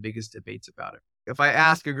have the biggest debates about it. If I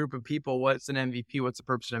ask a group of people, what's an MVP? What's the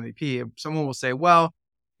purpose of MVP? Someone will say, well,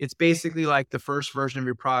 it's basically like the first version of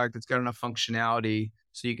your product that's got enough functionality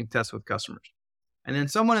so you can test with customers. And then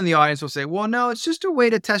someone in the audience will say, well, no, it's just a way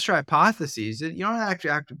to test your hypotheses. You don't actually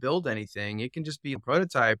have to build anything. It can just be a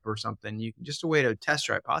prototype or something. Just a way to test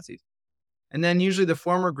your hypotheses. And then usually the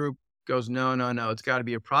former group goes, no, it's got to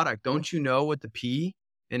be a product. Don't you know what the P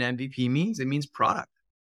in MVP means? It means product.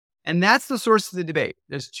 And that's the source of the debate.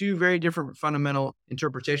 There's two very different fundamental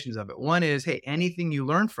interpretations of it. One is, hey, anything you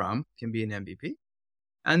learn from can be an MVP.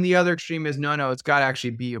 And the other extreme is, no, it's got to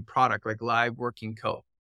actually be a product, like live working code.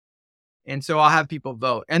 And so I'll have people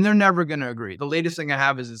vote, and they're never going to agree. The latest thing I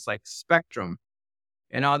have is this like spectrum.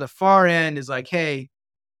 And on the far end is like, hey,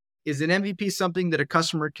 is an MVP something that a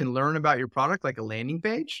customer can learn about your product, like a landing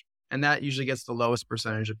page? And that usually gets the lowest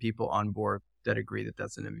percentage of people on board that agree that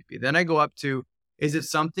that's an MVP. Then I go up to, is it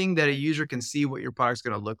something that a user can see what your product's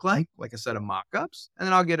going to look like a set of mock-ups? And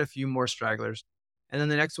then I'll get a few more stragglers. And then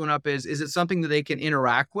the next one up is it something that they can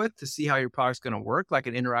interact with to see how your product's going to work, like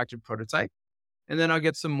an interactive prototype? And then I'll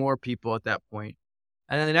get some more people at that point.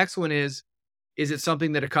 And then the next one is it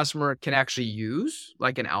something that a customer can actually use,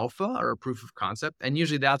 like an alpha or a proof of concept? And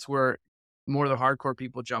usually that's where more of the hardcore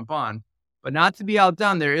people jump on. But not to be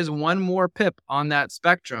outdone, there is one more pip on that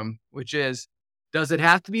spectrum, which is, does it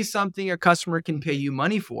have to be something a customer can pay you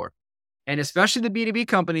money for? And especially the B2B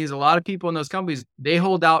companies, a lot of people in those companies, they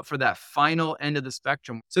hold out for that final end of the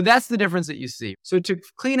spectrum. So that's the difference that you see. So to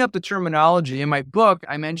clean up the terminology, in my book,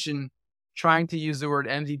 I mentioned trying to use the word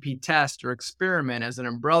MVP test or experiment as an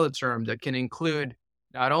umbrella term that can include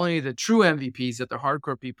not only the true MVPs that the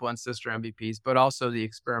hardcore people insist are MVPs, but also the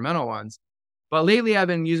experimental ones. But lately I've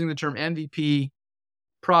been using the term MVP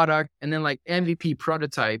product and then like MVP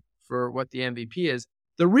prototype for what the MVP is.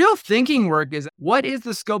 The real thinking work is, what is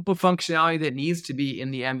the scope of functionality that needs to be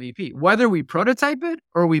in the MVP? Whether we prototype it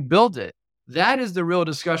or we build it, that is the real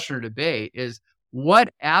discussion or debate, is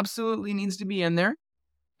what absolutely needs to be in there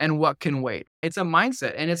and what can wait. It's a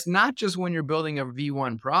mindset. And it's not just when you're building a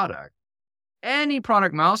V1 product. any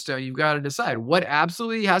product milestone, you've got to decide what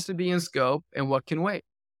absolutely has to be in scope and what can wait.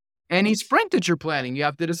 Any sprint that you're planning, you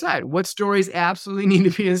have to decide what stories absolutely need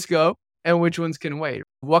to be in scope and which ones can wait.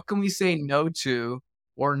 What can we say no to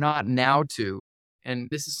or not now to? And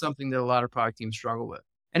this is something that a lot of product teams struggle with.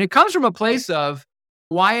 And it comes from a place of,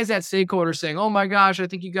 why is that stakeholder saying, oh my gosh, I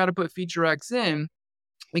think you got to put feature X in?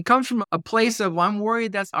 It comes from a place of, well, I'm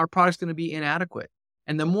worried that our product's going to be inadequate.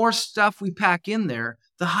 And the more stuff we pack in there,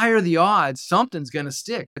 the higher the odds something's going to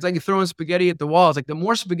stick. It's like you're throwing spaghetti at the wall. It's like the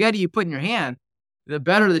more spaghetti you put in your hand, the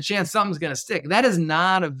better the chance something's going to stick. That is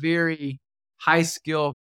not a very high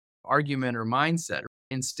skill argument or mindset.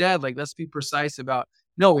 Instead, like, let's be precise about,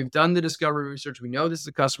 no, we've done the discovery research. We know this is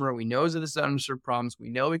a customer. We know that this is underserved problems. We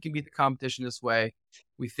know we can beat the competition this way.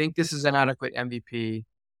 We think this is an adequate MVP.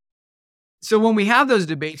 So when we have those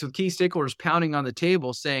debates with key stakeholders pounding on the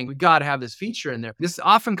table saying, we got to have this feature in there, this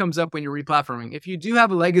often comes up when you're replatforming. If you do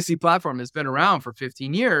have a legacy platform that's been around for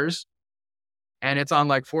 15 years and it's on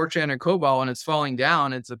like 4chan and COBOL and it's falling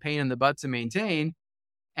down, it's a pain in the butt to maintain.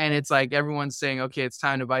 And it's like everyone's saying, okay, it's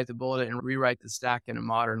time to bite the bullet and rewrite the stack into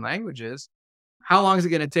modern languages. How long is it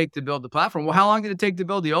going to take to build the platform? Well, how long did it take to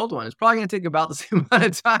build the old one? It's probably going to take about the same amount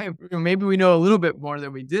of time. Maybe we know a little bit more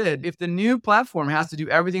than we did. If the new platform has to do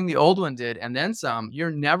everything the old one did and then some, you're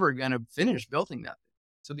never going to finish building that.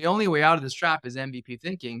 So the only way out of this trap is MVP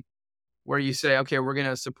thinking, where you say, okay, we're going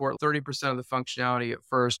to support 30% of the functionality at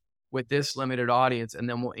first with this limited audience, and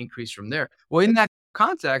then we'll increase from there. Well, in that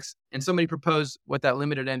context, and somebody proposed what that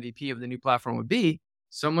limited MVP of the new platform would be,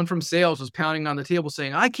 someone from sales was pounding on the table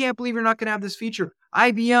saying, I can't believe you're not going to have this feature.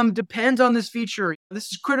 IBM depends on this feature. This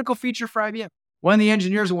is a critical feature for IBM. One of the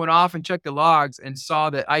engineers went off and checked the logs and saw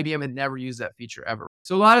that IBM had never used that feature ever.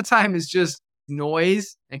 So a lot of time is just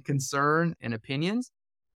noise and concern and opinions.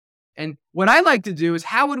 And what I like to do is,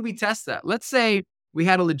 how would we test that? Let's say we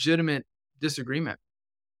had a legitimate disagreement.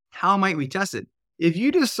 How might we test it? If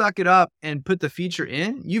you just suck it up and put the feature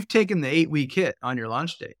in, you've taken the 8-week hit on your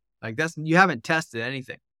launch date. Like, you haven't tested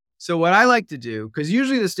anything. So what I like to do, because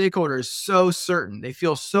usually the stakeholder is so certain, they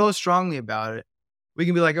feel so strongly about it, we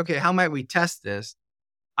can be like, okay, how might we test this?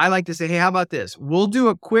 I like to say, hey, how about this? We'll do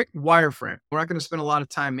a quick wireframe. We're not going to spend a lot of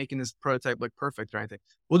time making this prototype look perfect or anything.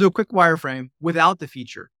 We'll do a quick wireframe without the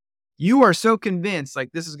feature. You are so convinced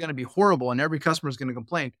like this is going to be horrible and every customer is going to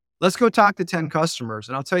complain. Let's go talk to 10 customers.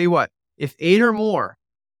 And I'll tell you what, if 8 or more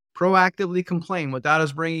proactively complain without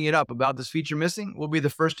us bringing it up about this feature missing, we'll be the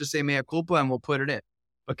first to say mea culpa and we'll put it in.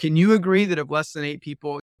 But can you agree that if less than 8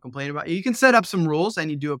 people complain about it, you can set up some rules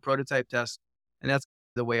and you do a prototype test, and that's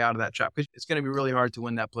the way out of that trap, because it's going to be really hard to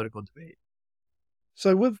win that political debate.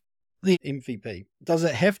 So with the MVP, does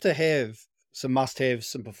it have to have some must-haves,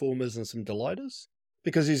 some performers and some delighters?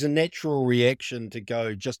 Because there's a natural reaction to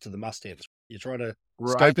go just to the must-haves. You're trying to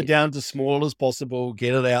scope it down to small as possible,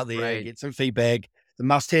 get it out there, get some feedback. The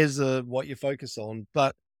must-haves are what you focus on,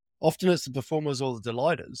 but often it's the performers or the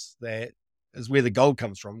delighters that is where the gold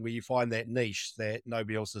comes from, where you find that niche that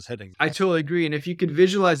nobody else is hitting. I totally agree. And if you could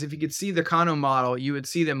visualize, if you could see the Kano model, you would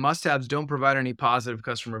see that must-haves don't provide any positive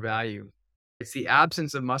customer value. It's the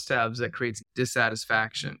absence of must-haves that creates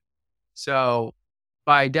dissatisfaction. So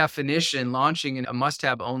by definition, launching a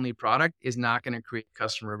must-have only product is not going to create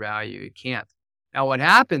customer value. It can't. Now, what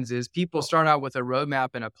happens is people start out with a roadmap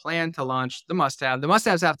and a plan to launch the must-have. The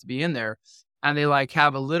must-haves have to be in there, and they like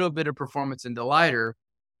have a little bit of performance and delighter.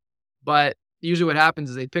 But usually what happens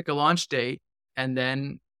is they pick a launch date and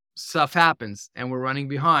then stuff happens and we're running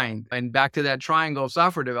behind. And back to that triangle of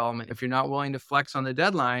software development, if you're not willing to flex on the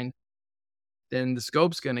deadline, then the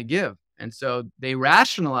scope's going to give. And so they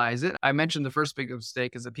rationalize it. I mentioned the first biggest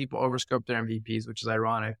mistake is that people overscope their MVPs, which is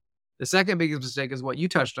ironic. The second biggest mistake is what you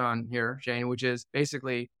touched on here, Shane, which is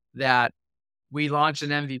basically that we launched an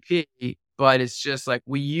MVP, but it's just like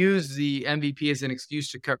we use the MVP as an excuse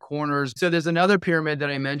to cut corners. So there's another pyramid that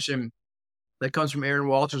I mentioned that comes from Aaron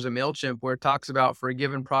Walters at MailChimp, where it talks about for a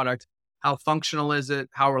given product, how functional is it?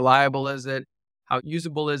 How reliable is it? How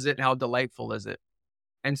usable is it? How delightful is it?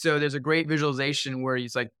 And so there's a great visualization where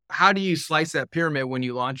it's like, how do you slice that pyramid when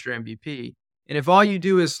you launch your MVP? And if all you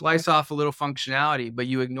do is slice off a little functionality, but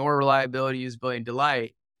you ignore reliability, usability, and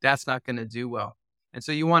delight, that's not going to do well. And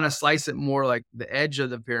so you want to slice it more like the edge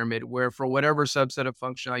of the pyramid, where for whatever subset of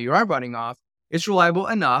functionality you are running off, it's reliable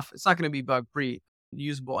enough. It's not going to be bug-free,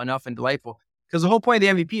 usable enough, and delightful. Because the whole point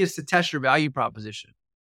of the MVP is to test your value proposition.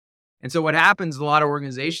 And so what happens, a lot of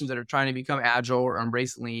organizations that are trying to become agile or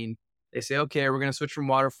embrace lean, they say, okay, we're going to switch from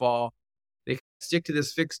waterfall. They stick to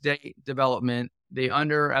this fixed date development. They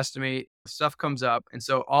underestimate, stuff comes up. And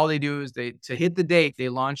so all they do is to hit the date, they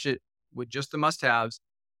launch it with just the must-haves.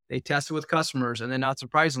 They test it with customers, and then not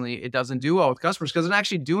surprisingly, it doesn't do well with customers because it's not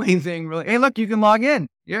actually doing anything really. Hey, look, you can log in.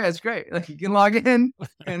 Yeah, it's great. Like you can log in,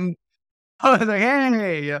 and I was like,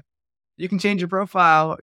 hey, you can change your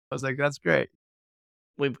profile. I was like, that's great.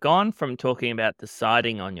 We've gone from talking about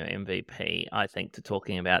deciding on your MVP, I think, to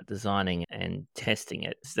talking about designing and testing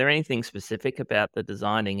it. Is there anything specific about the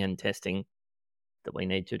designing and testing that we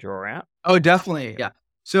need to draw out? Oh, definitely. Yeah.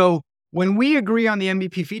 So when we agree on the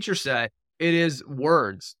MVP feature set, it is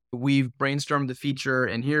words. We've brainstormed the feature,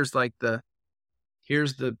 and here's the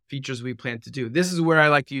features we plan to do. This is where I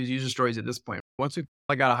like to use user stories at this point. Once we've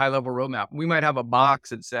got a high level roadmap, we might have a box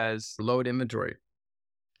that says load inventory.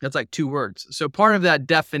 That's like 2 words. So part of that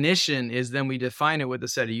definition is then we define it with a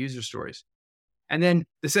set of user stories. And then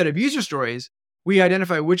the set of user stories, we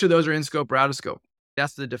identify which of those are in scope or out of scope.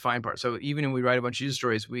 That's the define part. So even when we write a bunch of user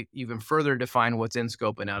stories, we even further define what's in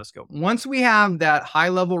scope and out of scope. Once we have that high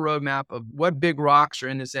level roadmap of what big rocks are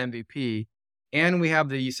in this MVP, and we have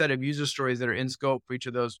the set of user stories that are in scope for each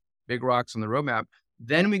of those big rocks on the roadmap,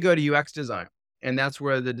 then we go to UX design. And that's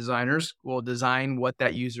where the designers will design what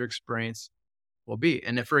that user experience will be.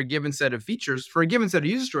 And if for a given set of features, for a given set of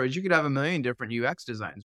user stories, you could have a million different UX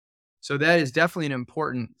designs. So that is definitely an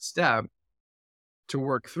important step to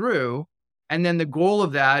work through. And then the goal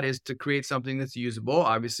of that is to create something that's usable,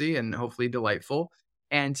 obviously, and hopefully delightful,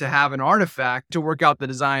 and to have an artifact to work out the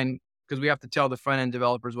design, because we have to tell the front-end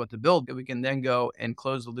developers what to build, that we can then go and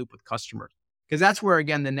close the loop with customers. Because that's where,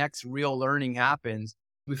 again, the next real learning happens.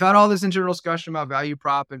 We've had all this internal discussion about value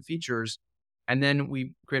prop and features, and then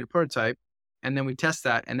we create a prototype, and then we test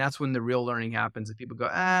that, and that's when the real learning happens. And people go,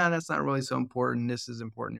 that's not really so important. This is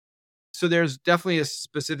important. So there's definitely a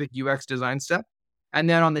specific UX design step. And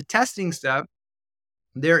then on the testing step,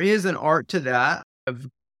 there is an art to that of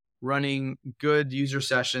running good user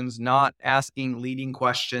sessions, not asking leading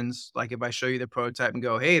questions. Like if I show you the prototype and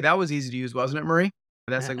go, hey, that was easy to use, wasn't it, Murray?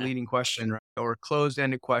 That's like leading question, right? Or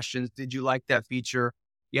closed-ended questions. Did you like that feature?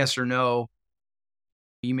 Yes or no?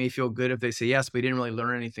 You may feel good if they say yes, but you didn't really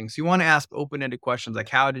learn anything. So you want to ask open-ended questions like,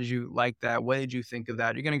 how did you like that? What did you think of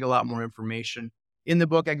that? You're going to get a lot more information. In the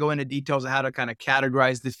book, I go into details of how to kind of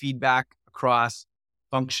categorize the feedback across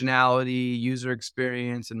functionality, user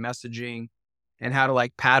experience, and messaging, and how to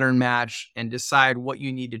like pattern match and decide what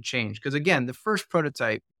you need to change. Because again, the first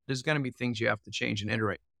prototype, there's going to be things you have to change and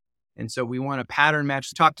iterate. And so we want to pattern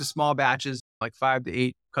match, talk to small batches, like 5 to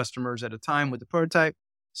 8 customers at a time with the prototype,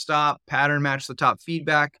 stop, pattern match the top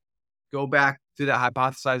feedback, go back through that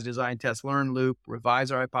hypothesize, design, test, learn loop,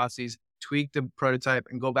 revise our hypotheses, tweak the prototype,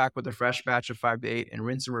 and go back with a fresh batch of 5 to 8 and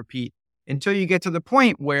rinse and repeat until you get to the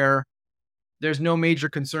point where there's no major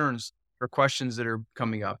concerns or questions that are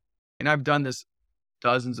coming up. And I've done this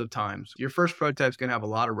dozens of times. Your first prototype is going to have a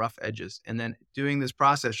lot of rough edges. And then doing this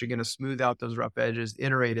process, you're going to smooth out those rough edges,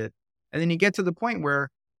 iterate it. And then you get to the point where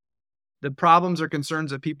the problems or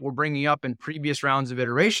concerns that people were bringing up in previous rounds of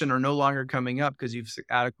iteration are no longer coming up because you've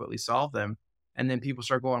adequately solved them. And then people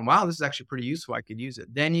start going, wow, this is actually pretty useful. I could use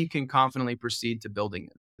it. Then you can confidently proceed to building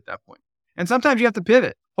it at that point. And sometimes you have to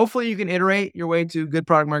pivot. Hopefully you can iterate your way to good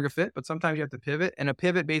product market fit, but sometimes you have to pivot. And a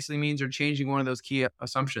pivot basically means you're changing one of those key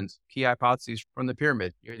assumptions, key hypotheses from the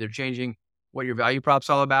pyramid. You're either changing what your value prop's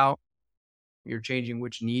all about, you're changing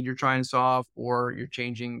which need you're trying to solve, or you're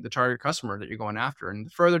changing the target customer that you're going after. And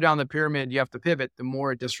the further down the pyramid you have to pivot, the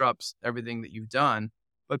more it disrupts everything that you've done.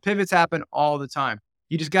 But pivots happen all the time.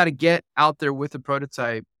 You just got to get out there with the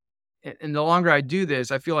prototype. And the longer I do this,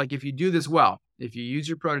 I feel like if you do this well, if you use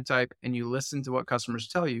your prototype and you listen to what customers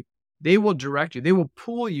tell you, they will direct you. They will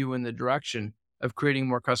pull you in the direction of creating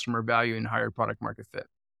more customer value and higher product market fit.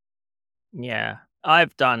 Yeah,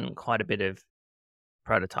 I've done quite a bit of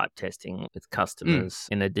prototype testing with customers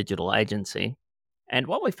in a digital agency. And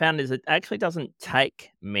what we found is it actually doesn't take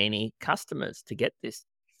many customers to get this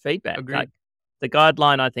feedback. Agreed. Like the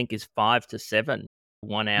guideline, I think, is 5 to 7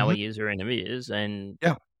 1-hour user interviews. And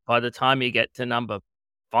by the time you get to number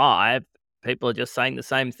 5, people are just saying the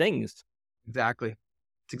same things. Exactly.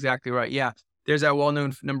 That's exactly right. Yeah. There's that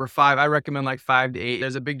well-known number 5. I recommend like 5 to 8.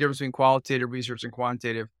 There's a big difference between qualitative research and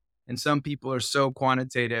quantitative. And some people are so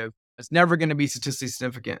quantitative, it's never going to be statistically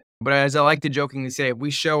significant. But as I like to jokingly say, if we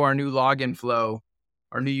show our new login flow,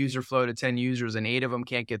 our new user flow to 10 users and 8 of them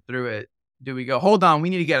can't get through it, do we go, hold on, we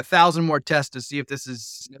need to get 1,000 more tests to see if this is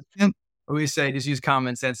significant? Or we say, just use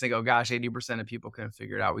common sense and go, gosh, 80% of people couldn't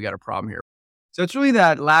figure it out. We got a problem here. So it's really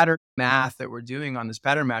that ladder math that we're doing on this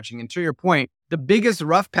pattern matching. And to your point, the biggest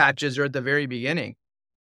rough patches are at the very beginning.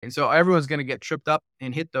 And so everyone's going to get tripped up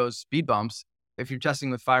and hit those speed bumps. If you're testing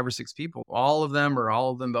with 5 or 6 people, all of them or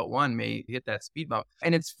all of them but one may hit that speed bump.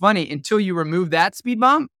 And it's funny, until you remove that speed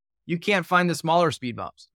bump, you can't find the smaller speed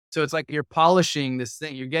bumps. So it's like you're polishing this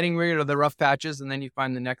thing. You're getting rid of the rough patches, and then you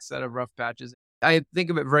find the next set of rough patches. I think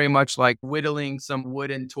of it very much like whittling some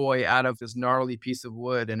wooden toy out of this gnarly piece of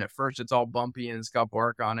wood. And at first it's all bumpy and it's got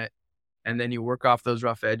bark on it. And then you work off those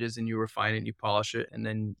rough edges and you refine it and you polish it. And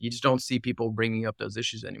then you just don't see people bringing up those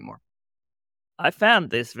issues anymore. I found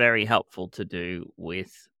this very helpful to do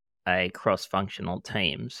with a cross-functional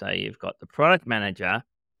team. So you've got the product manager,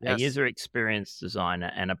 a Yes. user experience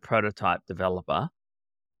designer, and a prototype developer.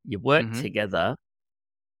 You work Mhm. together.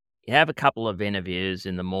 You have a couple of interviews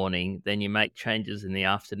in the morning, then you make changes in the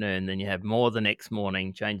afternoon, then you have more the next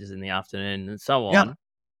morning, changes in the afternoon, and so Yeah. on.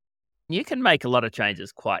 You can make a lot of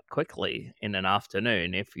changes quite quickly in an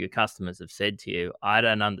afternoon if your customers have said to you, I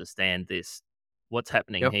don't understand this. What's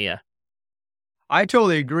happening Yep. here? I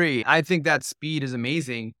totally agree. I think that speed is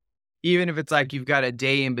amazing. Even if it's like you've got a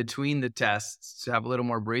day in between the tests to have a little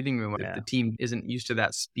more breathing room if Yeah. the team isn't used to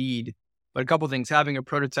that speed. But a couple of things, having a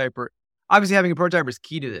prototyper, obviously having a prototyper is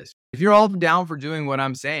key to this. If you're all down for doing what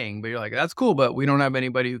I'm saying, but you're like, that's cool, but we don't have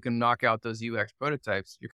anybody who can knock out those UX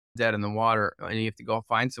prototypes, you're dead in the water and you have to go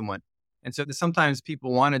find someone. And so sometimes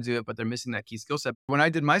people want to do it, but they're missing that key skill set. When I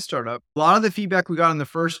did my startup, a lot of the feedback we got on the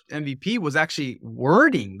first MVP was actually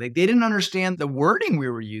wording. Like they didn't understand the wording we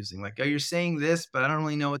were using. Like, oh, you're saying this, but I don't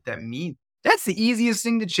really know what that means. That's the easiest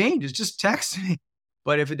thing to change is just text me.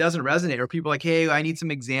 But if it doesn't resonate or people are like, hey, I need some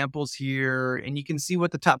examples here, and you can see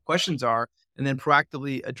what the top questions are and then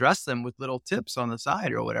proactively address them with little tips on the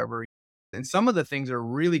side or whatever. And some of the things are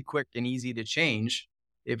really quick and easy to change.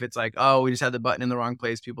 If it's like, oh, we just had the button in the wrong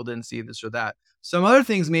place, people didn't see this or that. Some other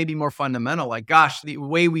things may be more fundamental, like, gosh, the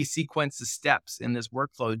way we sequence the steps in this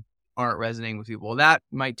workflow aren't resonating with people. Well, that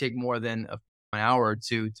might take more than an hour or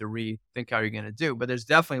two to rethink how you're going to do. But there's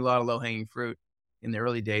definitely a lot of low-hanging fruit in the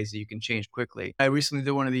early days that you can change quickly. I recently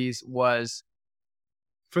did one of these was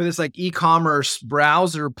for this like e-commerce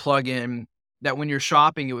browser plugin that when you're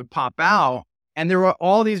shopping, it would pop out. And there were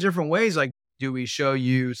all these different ways, like, do we show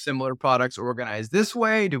you similar products organized this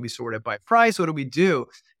way? Do we sort it by price? What do we do?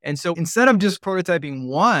 And so instead of just prototyping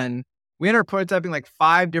one, we ended up prototyping like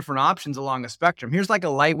 5 different options along a spectrum. Here's like a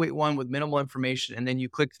lightweight one with minimal information. And then you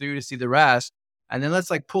click through to see the rest. And then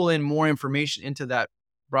let's like pull in more information into that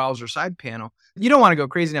browser side panel. You don't want to go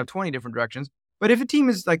crazy and have 20 different directions. But if a team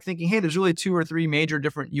is like thinking, hey, there's really 2 or 3 major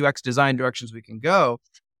different UX design directions we can go,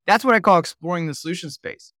 that's what I call exploring the solution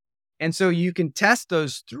space. And so you can test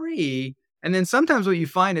those 3. And then sometimes what you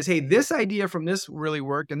find is, hey, this idea from this really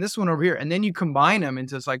worked and this one over here. And then you combine them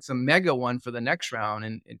into like some mega one for the next round.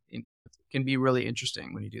 And it can be really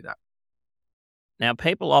interesting when you do that. Now,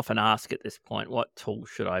 people often ask at this point, what tool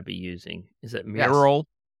should I be using? Is it Yes. Mural?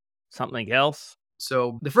 Something else?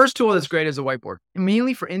 So the first tool that's great is a whiteboard,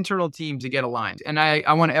 mainly for internal teams to get aligned. And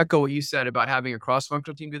I want to echo what you said about having a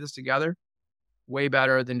cross-functional team do this together. Way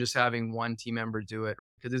better than just having one team member do it,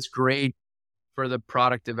 because it's great for the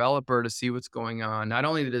product developer to see what's going on. Not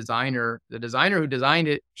only the designer who designed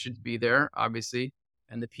it should be there, obviously,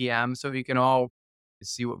 and the PM, so we can all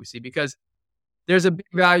see what we see, because there's a big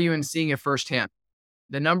value in seeing it firsthand.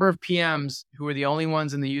 The number of PMs who are the only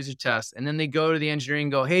ones in the user test, and then they go to the engineering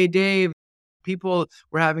and go, hey, Dave, people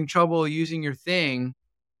were having trouble using your thing.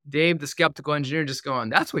 Dave, the skeptical engineer, just going,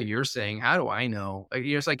 that's what you're saying. How do I know? Like,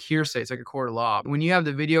 it's like hearsay. It's like a court of law. When you have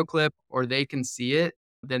the video clip or they can see it,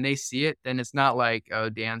 then they see it. Then it's not like, oh,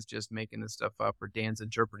 Dan's just making this stuff up or Dan's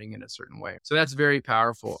interpreting it a certain way. So that's very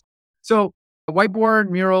powerful. So a whiteboard,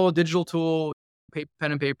 Mural, digital tool, pen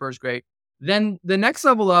and paper is great. Then the next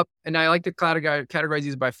level up, and I like to categorize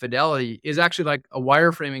these by fidelity, is actually like a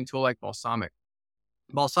wireframing tool like Balsamiq.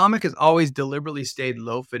 Balsamiq has always deliberately stayed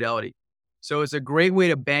low fidelity. So it's a great way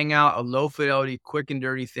to bang out a low fidelity, quick and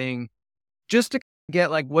dirty thing just to get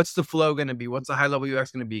like, what's the flow going to be? What's the high level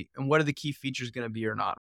UX going to be? And what are the key features going to be or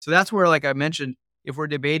not? So that's where, like I mentioned, if we're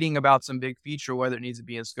debating about some big feature, whether it needs to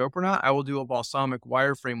be in scope or not, I will do a Balsamiq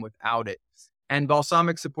wireframe without it. And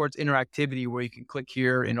Balsamiq supports interactivity where you can click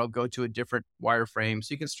here and it'll go to a different wireframe.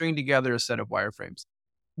 So you can string together a set of wireframes.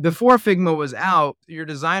 Before Figma was out, your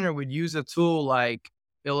designer would use a tool like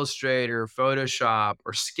Illustrator, Photoshop,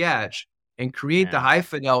 or Sketch and create the high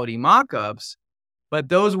fidelity mockups, but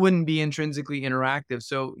those wouldn't be intrinsically interactive.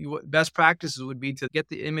 So best practices would be to get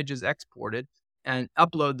the images exported and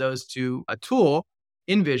upload those to a tool,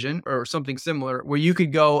 InVision or something similar, where you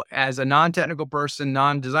could go as a non-technical person,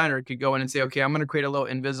 non-designer, could go in and say, okay, I'm going to create a little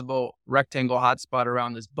invisible rectangle hotspot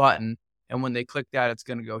around this button. And when they click that, it's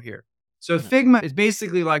going to go here. So Figma is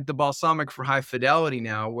basically like the Balsamiq for high fidelity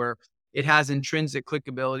now, where it has intrinsic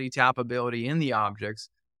clickability, tappability in the objects.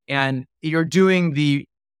 And you're doing the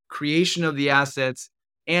creation of the assets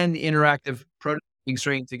and the interactive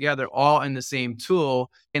stringing together all in the same tool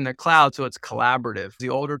in the cloud. So it's collaborative. The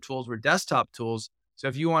older tools were desktop tools. So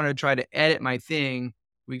if you want to try to edit my thing,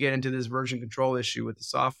 we get into this version control issue with the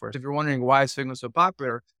software. So if you're wondering why is Figma so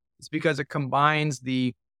popular, it's because it combines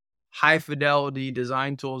the high fidelity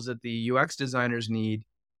design tools that the UX designers need.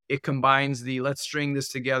 It combines the let's string this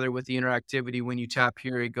together with the interactivity. When you tap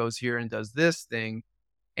here, it goes here and does this thing.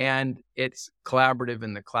 And it's collaborative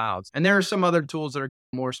in the clouds. And there are some other tools that are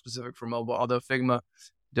more specific for mobile, although Figma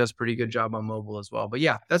does a pretty good job on mobile as well. But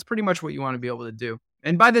yeah, that's pretty much what you want to be able to do.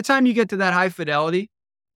 And by the time you get to that high fidelity,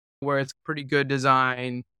 where it's pretty good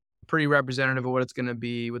design, pretty representative of what it's going to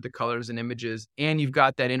be with the colors and images, and you've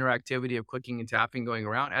got that interactivity of clicking and tapping going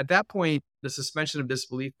around, at that point, the suspension of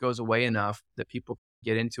disbelief goes away enough that people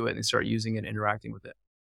get into it and start using it, interacting with it.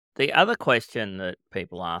 The other question that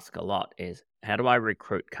people ask a lot is, how do I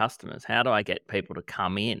recruit customers? How do I get people to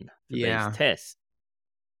come in for these tests?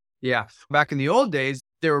 Yeah. Back in the old days,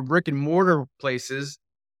 there were brick and mortar places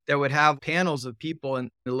that would have panels of people in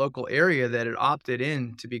the local area that had opted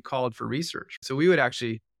in to be called for research. So we would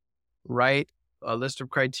actually write a list of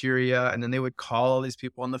criteria, and then they would call all these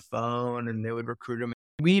people on the phone and they would recruit them.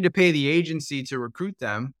 We need to pay the agency to recruit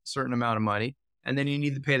them a certain amount of money, and then you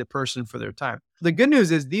need to pay the person for their time. The good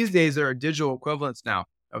news is these days there are digital equivalents now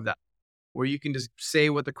of that, where you can just say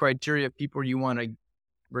what the criteria of people you want to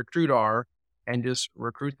recruit are and just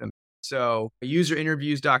recruit them. So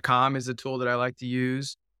userinterviews.com is a tool that I like to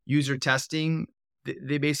use. User testing,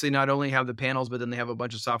 they basically not only have the panels, but then they have a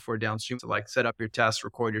bunch of software downstream to like set up your tests,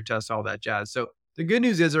 record your tests, all that jazz. So the good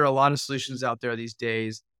news is there are a lot of solutions out there these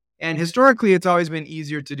days. And historically, it's always been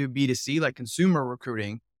easier to do B2C, like consumer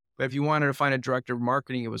recruiting. But if you wanted to find a director of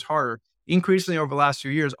marketing, it was harder. Increasingly over the last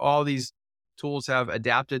few years, all these tools have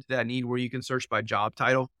adapted to that need where you can search by job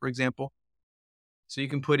title, for example. So you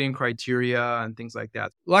can put in criteria and things like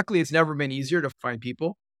that. Luckily, it's never been easier to find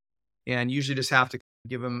people, and usually just have to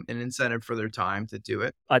give them an incentive for their time to do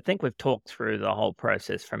it. I think we've talked through the whole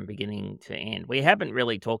process from beginning to end. We haven't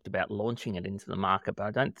really talked about launching it into the market, but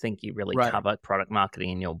I don't think you really cover product marketing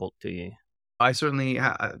in your book, do you? I certainly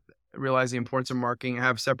realize the importance of marketing. I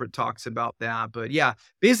have separate talks about that. But yeah,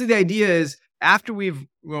 basically the idea is after we've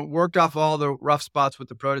worked off all the rough spots with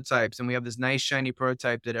the prototypes and we have this nice shiny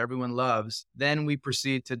prototype that everyone loves, then we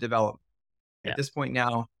proceed to develop. At this point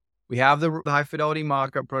now, we have the high fidelity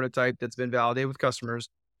mock-up prototype that's been validated with customers.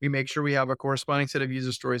 We make sure we have a corresponding set of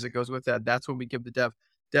user stories that goes with that. That's what we give the dev.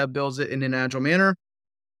 Dev builds it in an agile manner,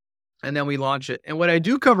 and then we launch it. And what I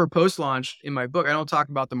do cover post-launch in my book, I don't talk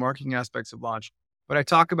about the marketing aspects of launch, but I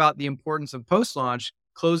talk about the importance of post-launch,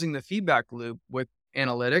 closing the feedback loop with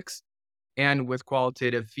analytics and with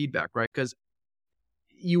qualitative feedback, right? Because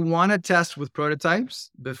you want to test with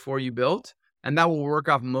prototypes before you build, and that will work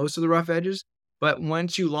off most of the rough edges. But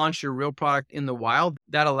once you launch your real product in the wild,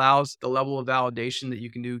 that allows the level of validation that you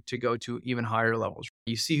can do to go to even higher levels.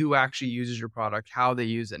 You see who actually uses your product, how they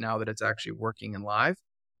use it now that it's actually working and live.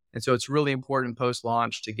 And so it's really important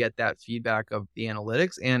post-launch to get that feedback of the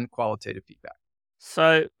analytics and qualitative feedback.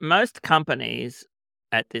 So most companies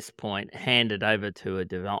at this point hand it over to a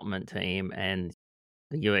development team and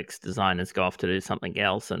the UX designers go off to do something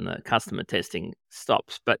else and the customer testing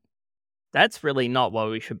stops. But that's really not what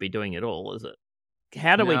we should be doing at all, is it?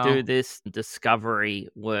 How do we do this discovery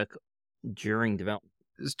work during development?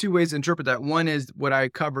 There's two ways to interpret that. One is what I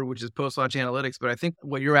covered, which is post-launch analytics. But I think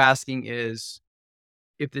what you're asking is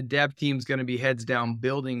if the dev team's going to be heads down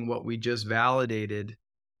building what we just validated,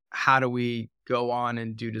 how do we go on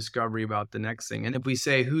and do discovery about the next thing? And if we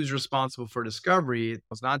say who's responsible for discovery,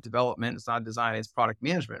 it's not development, it's not design, it's product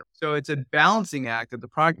management. So it's a balancing act that the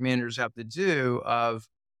product managers have to do of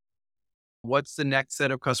what's the next set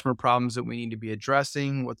of customer problems that we need to be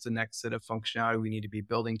addressing? What's the next set of functionality we need to be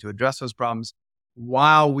building to address those problems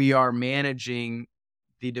while we are managing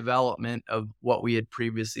the development of what we had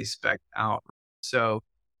previously spec'd out? So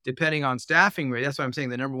depending on staffing rate, that's why I'm saying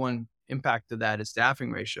the number one impact of that is staffing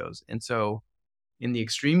ratios. And so in the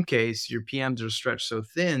extreme case, your PMs are stretched so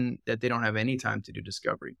thin that they don't have any time to do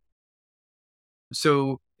discovery.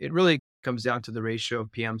 So it really comes down to the ratio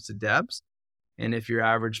of PMs to devs. And if your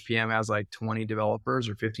average PM has like 20 developers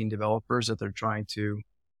or 15 developers that they're trying to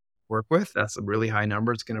work with, that's a really high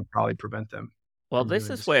number. It's going to probably prevent them. Well, this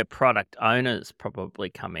is where product owners probably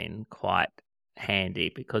come in quite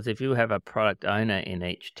handy, because if you have a product owner in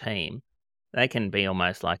each team, they can be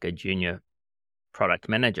almost like a junior product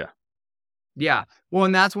manager. Yeah. Well,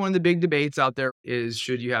 and that's one of the big debates out there is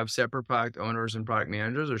should you have separate product owners and product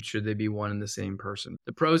managers, or should they be one and the same person?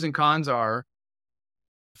 The pros and cons are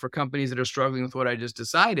For companies that are struggling with what I just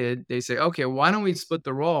decided, they say, okay, why don't we split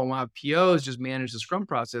the role and we'll have POs just manage the Scrum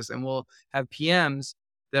process, and we'll have PMs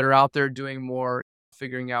that are out there doing more,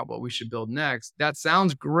 figuring out what we should build next. That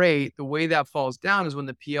sounds great. The way that falls down is when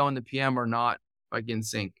the PO and the PM are not like in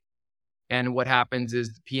sync. And what happens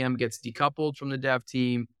is the PM gets decoupled from the dev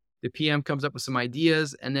team. The PM comes up with some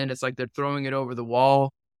ideas, and then it's like they're throwing it over the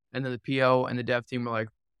wall. And then the PO and the dev team are like,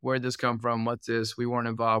 where'd this come from? What's this? We weren't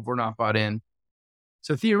involved. We're not bought in.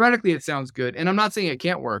 So theoretically, it sounds good. And I'm not saying it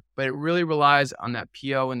can't work, but it really relies on that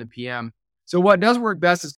PO and the PM. So what does work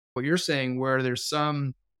best is what you're saying, where there's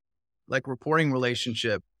some like reporting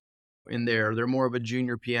relationship in there. They're more of a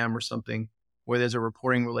junior PM or something, where there's a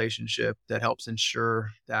reporting relationship that helps ensure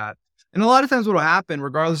that. And a lot of times what will happen,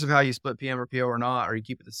 regardless of how you split PM or PO or not, or you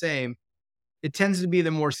keep it the same, it tends to be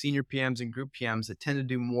the more senior PMs and group PMs that tend to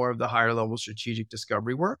do more of the higher level strategic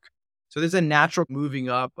discovery work. So there's a natural moving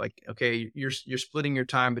up, like, okay, you're splitting your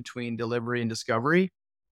time between delivery and discovery.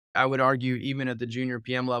 I would argue even at the junior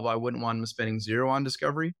PM level, I wouldn't want them spending 0 on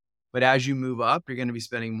discovery. But as you move up, you're going to be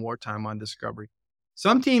spending more time on discovery.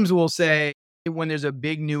 Some teams will say when there's a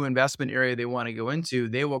big new investment area they want to go into,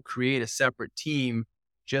 they will create a separate team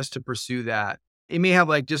just to pursue that. It may have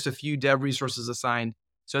like just a few dev resources assigned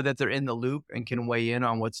so that they're in the loop and can weigh in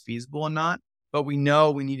on what's feasible and not. But we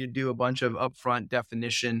know we need to do a bunch of upfront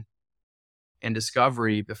definition and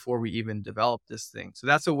discovery before we even develop this thing. So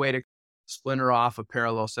that's a way to splinter off a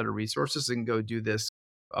parallel set of resources and go do this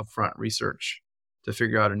upfront research to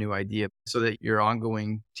figure out a new idea so that your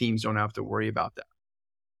ongoing teams don't have to worry about that.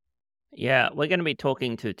 Yeah, we're going to be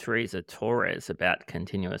talking to Teresa Torres about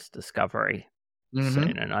continuous discovery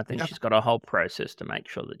soon. And I think she's got a whole process to make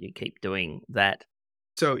sure that you keep doing that.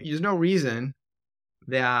 So there's no reason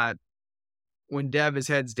that when dev is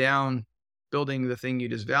heads down building the thing you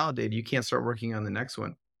just validated, you can't start working on the next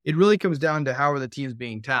one. It really comes down to how are the teams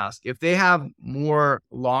being tasked. If they have more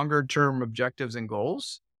longer term objectives and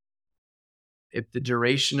goals, if the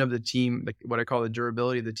duration of the team, like what I call the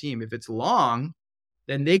durability of the team, if it's long,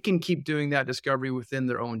 then they can keep doing that discovery within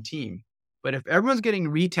their own team. But if everyone's getting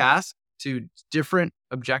retasked to different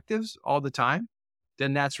objectives all the time,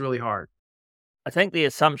 then that's really hard. I think the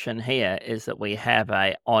assumption here is that we have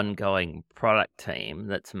a ongoing product team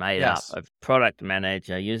that's made up of product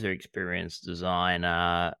manager, user experience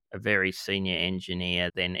designer, a very senior engineer,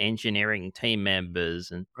 then engineering team members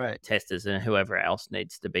and testers and whoever else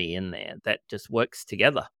needs to be in there. That just works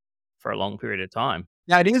together for a long period of time.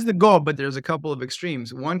 Yeah, it is the goal, but there's a couple of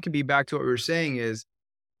extremes. One could be back to what we were saying is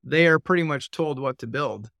they are pretty much told what to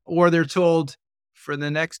build, or they're told for the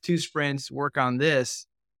next 2 sprints, work on this.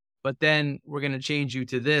 But then we're going to change you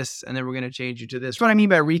to this, and then we're going to change you to this. That's what I mean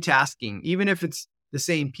by retasking. Even if it's the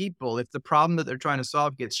same people, if the problem that they're trying to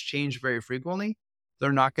solve gets changed very frequently,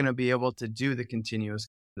 they're not going to be able to do the continuous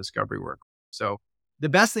discovery work. So the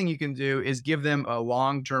best thing you can do is give them a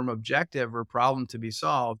long-term objective or problem to be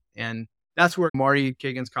solved. And that's where Marty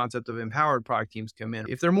Kagan's concept of empowered product teams come in.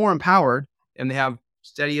 If they're more empowered and they have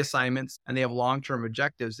steady assignments and they have long-term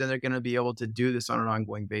objectives, then they're going to be able to do this on an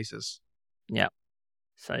ongoing basis. Yeah.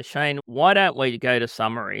 So Shane, why don't we go to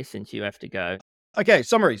summary since you have to go? Okay,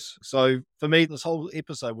 summaries. So for me, this whole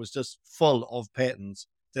episode was just full of patterns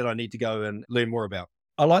that I need to go and learn more about.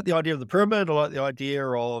 I like the idea of the pyramid. I like the idea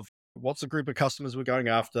of what's the group of customers we're going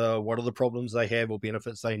after, what are the problems they have or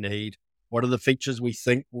benefits they need, what are the features we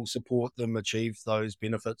think will support them achieve those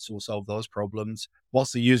benefits or solve those problems,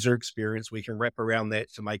 what's the user experience we can wrap around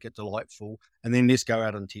that to make it delightful, and then let's go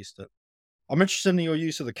out and test it. I'm interested in your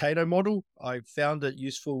use of the Cato model. I found it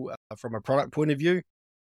useful from a product point of view,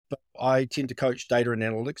 but I tend to coach data and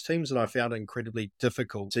analytics teams, and I found it incredibly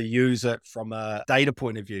difficult to use it from a data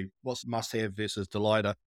point of view. What's must-have versus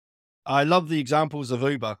delighter? I love the examples of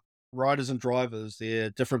Uber, riders and drivers, their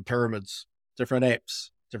different pyramids, different apps,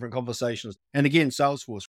 different conversations. And again,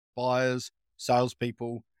 Salesforce, buyers,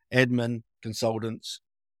 salespeople, admin, consultants.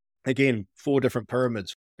 Again, 4 different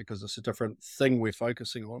pyramids, because it's a different thing we're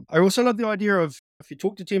focusing on. I also love the idea of if you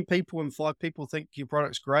talk to 10 people and 5 people think your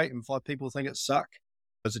product's great and 5 people think it suck,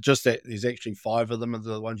 is it just that there's actually 5 of them are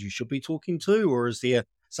the ones you should be talking to, or is there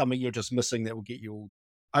something you're just missing that will get you all?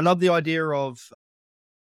 I love the idea of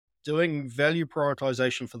doing value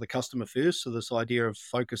prioritization for the customer first. So this idea of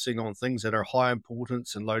focusing on things that are high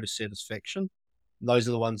importance and low dissatisfaction. Those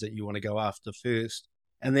are the ones that you want to go after first.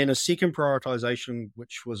 And then a second prioritization,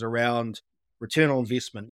 which was around return on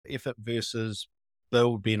investment, effort versus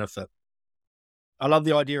build benefit. I love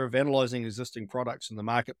the idea of analyzing existing products in the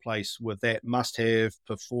marketplace with that must-have,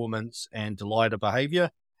 performance, and delighter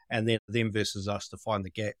behavior, and then them versus us to find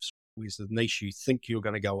the gaps. Where's the niche you think you're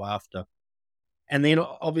going to go after? And then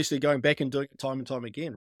obviously going back and doing it time and time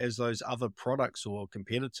again. as those other products or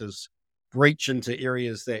competitors breach into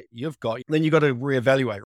areas that you've got, then you've got to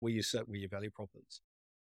reevaluate where you sit, where your value prop is.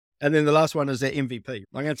 And then the last one is that MVP. I'm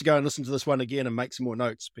going to have to go and listen to this one again and make some more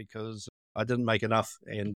notes because I didn't make enough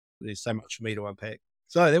and there's so much for me to unpack.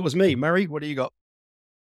 So that was me. Murray, what do you got?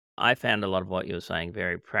 I found a lot of what you were saying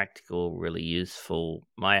very practical, really useful.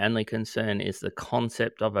 My only concern is the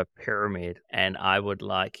concept of a pyramid, and I would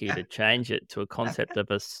like you to change it to a concept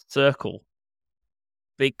of a circle,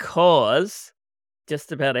 because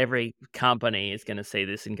just about every company is going to see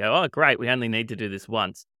this and go, oh, great, we only need to do this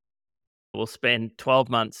once. We'll spend 12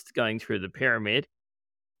 months going through the pyramid,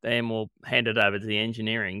 then we'll hand it over to the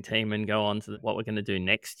engineering team and go on to what we're going to do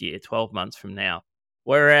next year, 12 months from now.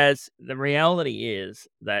 Whereas the reality is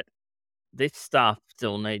that this stuff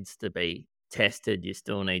still needs to be tested. You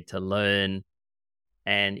still need to learn.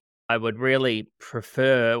 And I would really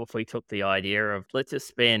prefer if we took the idea of let's just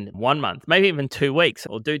spend 1 month, maybe even 2 weeks,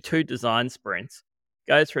 or do 2 design sprints,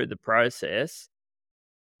 go through the process,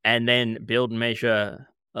 and then build, measure,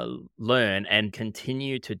 learn, and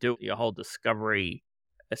continue to do your whole discovery,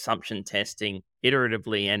 assumption testing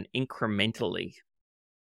iteratively and incrementally.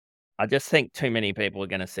 I just think too many people are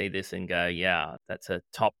going to see this and go, yeah, that's a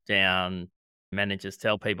top-down, managers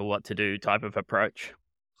tell people what to do type of approach.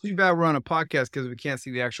 Too bad we're on a podcast because we can't see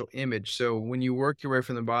the actual image. So when you work your way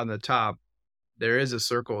from the bottom to the top, there is a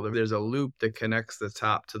circle. There's a loop that connects the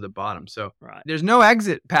top to the bottom. So There's no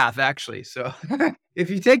exit path, actually. So if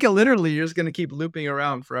you take it literally, you're just going to keep looping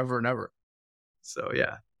around forever and ever. So,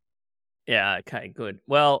 yeah. Yeah, okay, good.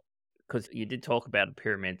 Well, because you did talk about a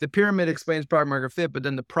pyramid. The pyramid explains product market fit, but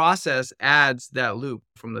then the process adds that loop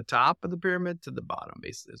from the top of the pyramid to the bottom,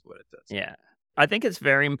 basically, is what it does. Yeah. I think it's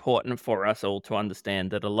very important for us all to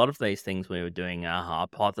understand that a lot of these things we were doing are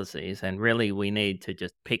hypotheses, and really we need to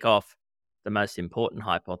just pick off the most important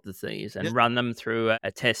hypotheses and run them through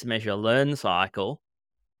a test, measure, learn cycle.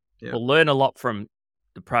 Yep. We'll learn a lot from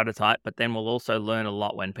the prototype, but then we'll also learn a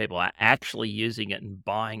lot when people are actually using it and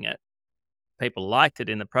buying it. People liked it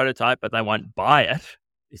in the prototype, but they won't buy it.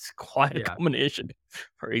 It's quite a combination,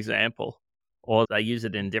 for example, or they use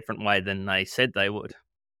it in a different way than they said they would.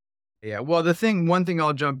 Yeah, well, one thing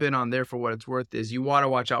I'll jump in on there for what it's worth is you want to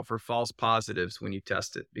watch out for false positives when you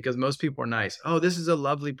test it, because most people are nice. Oh, this is a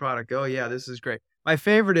lovely product. Oh, yeah, this is great. My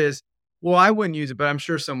favorite is, well, I wouldn't use it, but I'm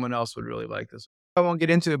sure someone else would really like this. I won't get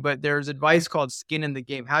into it, but there's advice called skin in the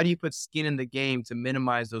game. How do you put skin in the game to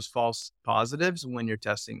minimize those false positives when you're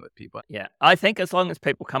testing with people? Yeah, I think as long as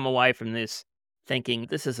people come away from this thinking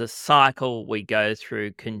this is a cycle we go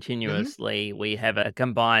through continuously, we have a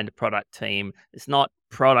combined product team. It's not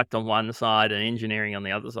product on one side and engineering on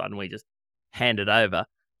the other side, and we just hand it over.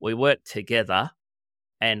 We work together,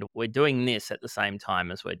 and we're doing this at the same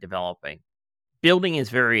time as we're developing. Building is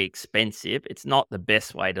very expensive. It's not the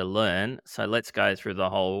best way to learn. So let's go through the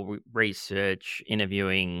whole research,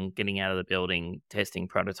 interviewing, getting out of the building, testing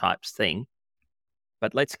prototypes thing.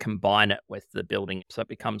 But let's combine it with the building so it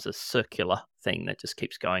becomes a circular thing that just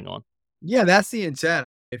keeps going on. Yeah, that's the intent.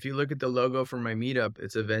 If you look at the logo for my meetup,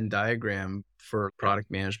 it's a Venn diagram for product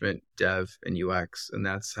management, dev, and UX. And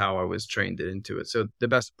that's how I was trained into it. So the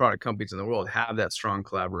best product companies in the world have that strong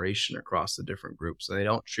collaboration across the different groups. So they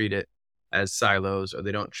don't treat it as silos, or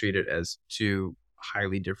they don't treat it as two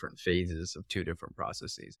highly different phases of two different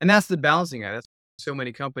processes. And that's the balancing act. That's so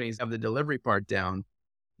many companies have the delivery part down,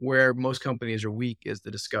 where most companies are weak is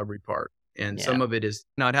the discovery part. And some of it is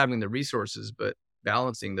not having the resources, but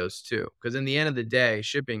balancing those two. Because in the end of the day,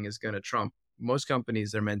 shipping is going to trump. Most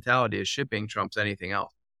companies, their mentality is shipping trumps anything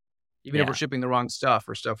else. Even if we're shipping the wrong stuff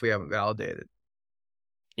or stuff we haven't validated.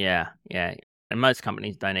 Yeah. And most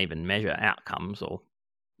companies don't even measure outcomes or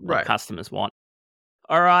what customers want.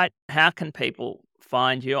 All right. How can people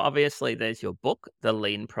find you? Obviously, there's your book, The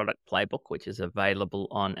Lean Product Playbook, which is available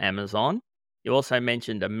on Amazon. You also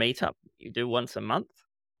mentioned a meetup you do once a month.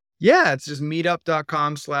 Yeah, it's just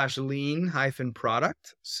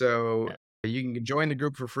meetup.com/lean-product. So you can join the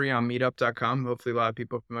group for free on meetup.com. Hopefully a lot of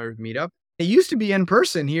people are familiar with Meetup. It used to be in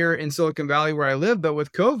person here in Silicon Valley where I live, but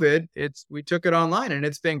with COVID, we took it online and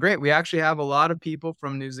it's been great. We actually have a lot of people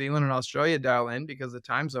from New Zealand and Australia dial in because the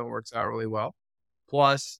time zone works out really well.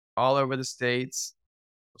 Plus all over the States,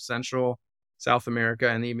 Central, South America,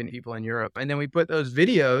 and even people in Europe. And then we put those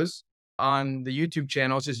videos on the YouTube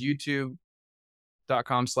channel. It's just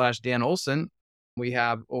youtube.com/Dan Olson. We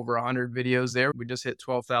have over 100 videos there. We just hit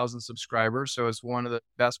 12,000 subscribers. So it's one of the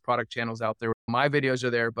best product channels out there. My videos are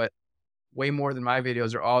there, but way more than my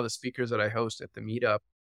videos are all the speakers that I host at the meetup.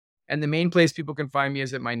 And the main place people can find me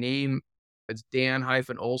is at my name. It's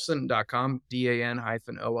dan-olson.com,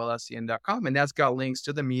 DAN-OLSEN.com. And that's got links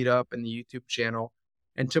to the meetup and the YouTube channel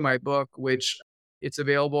and to my book, which it's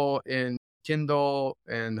available in Kindle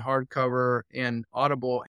and hardcover and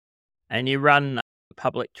Audible. And you run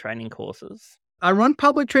public training courses? I run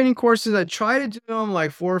public training courses. I try to do them like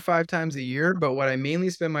 4 or 5 times a year, but what I mainly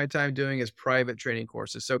spend my time doing is private training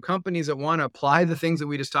courses. So companies that want to apply the things that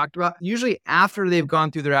we just talked about, usually after they've gone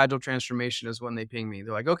through their agile transformation is when they ping me.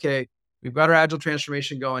 They're like, okay, we've got our agile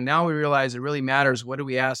transformation going. Now we realize it really matters. What do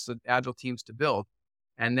we ask the agile teams to build?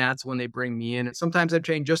 And that's when they bring me in. And sometimes I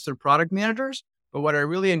train just their product managers, but what I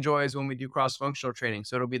really enjoy is when we do cross-functional training.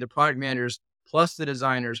 So it'll be the product managers plus the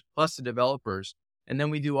designers plus the developers. And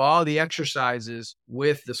then we do all the exercises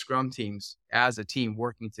with the Scrum teams as a team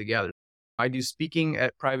working together. I do speaking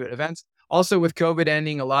at private events. Also, with COVID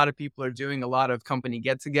ending, a lot of people are doing a lot of company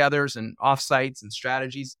get-togethers and offsites and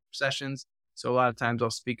strategies sessions. So a lot of times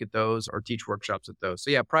I'll speak at those or teach workshops at those.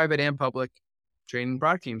 So yeah, private and public training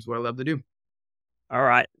product teams, what I love to do. All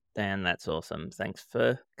right, Dan, that's awesome. Thanks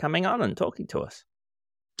for coming on and talking to us.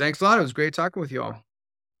 Thanks a lot. It was great talking with you all.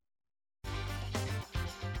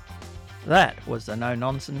 That was the No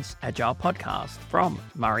Nonsense Agile podcast from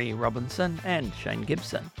Murray Robinson and Shane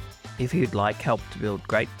Gibson. If you'd like help to build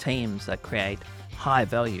great teams that create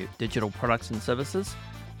high-value digital products and services,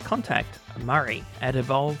 contact Murray at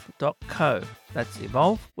evolve.co. That's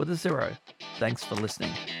evolve with a 0. Thanks for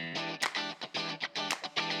listening.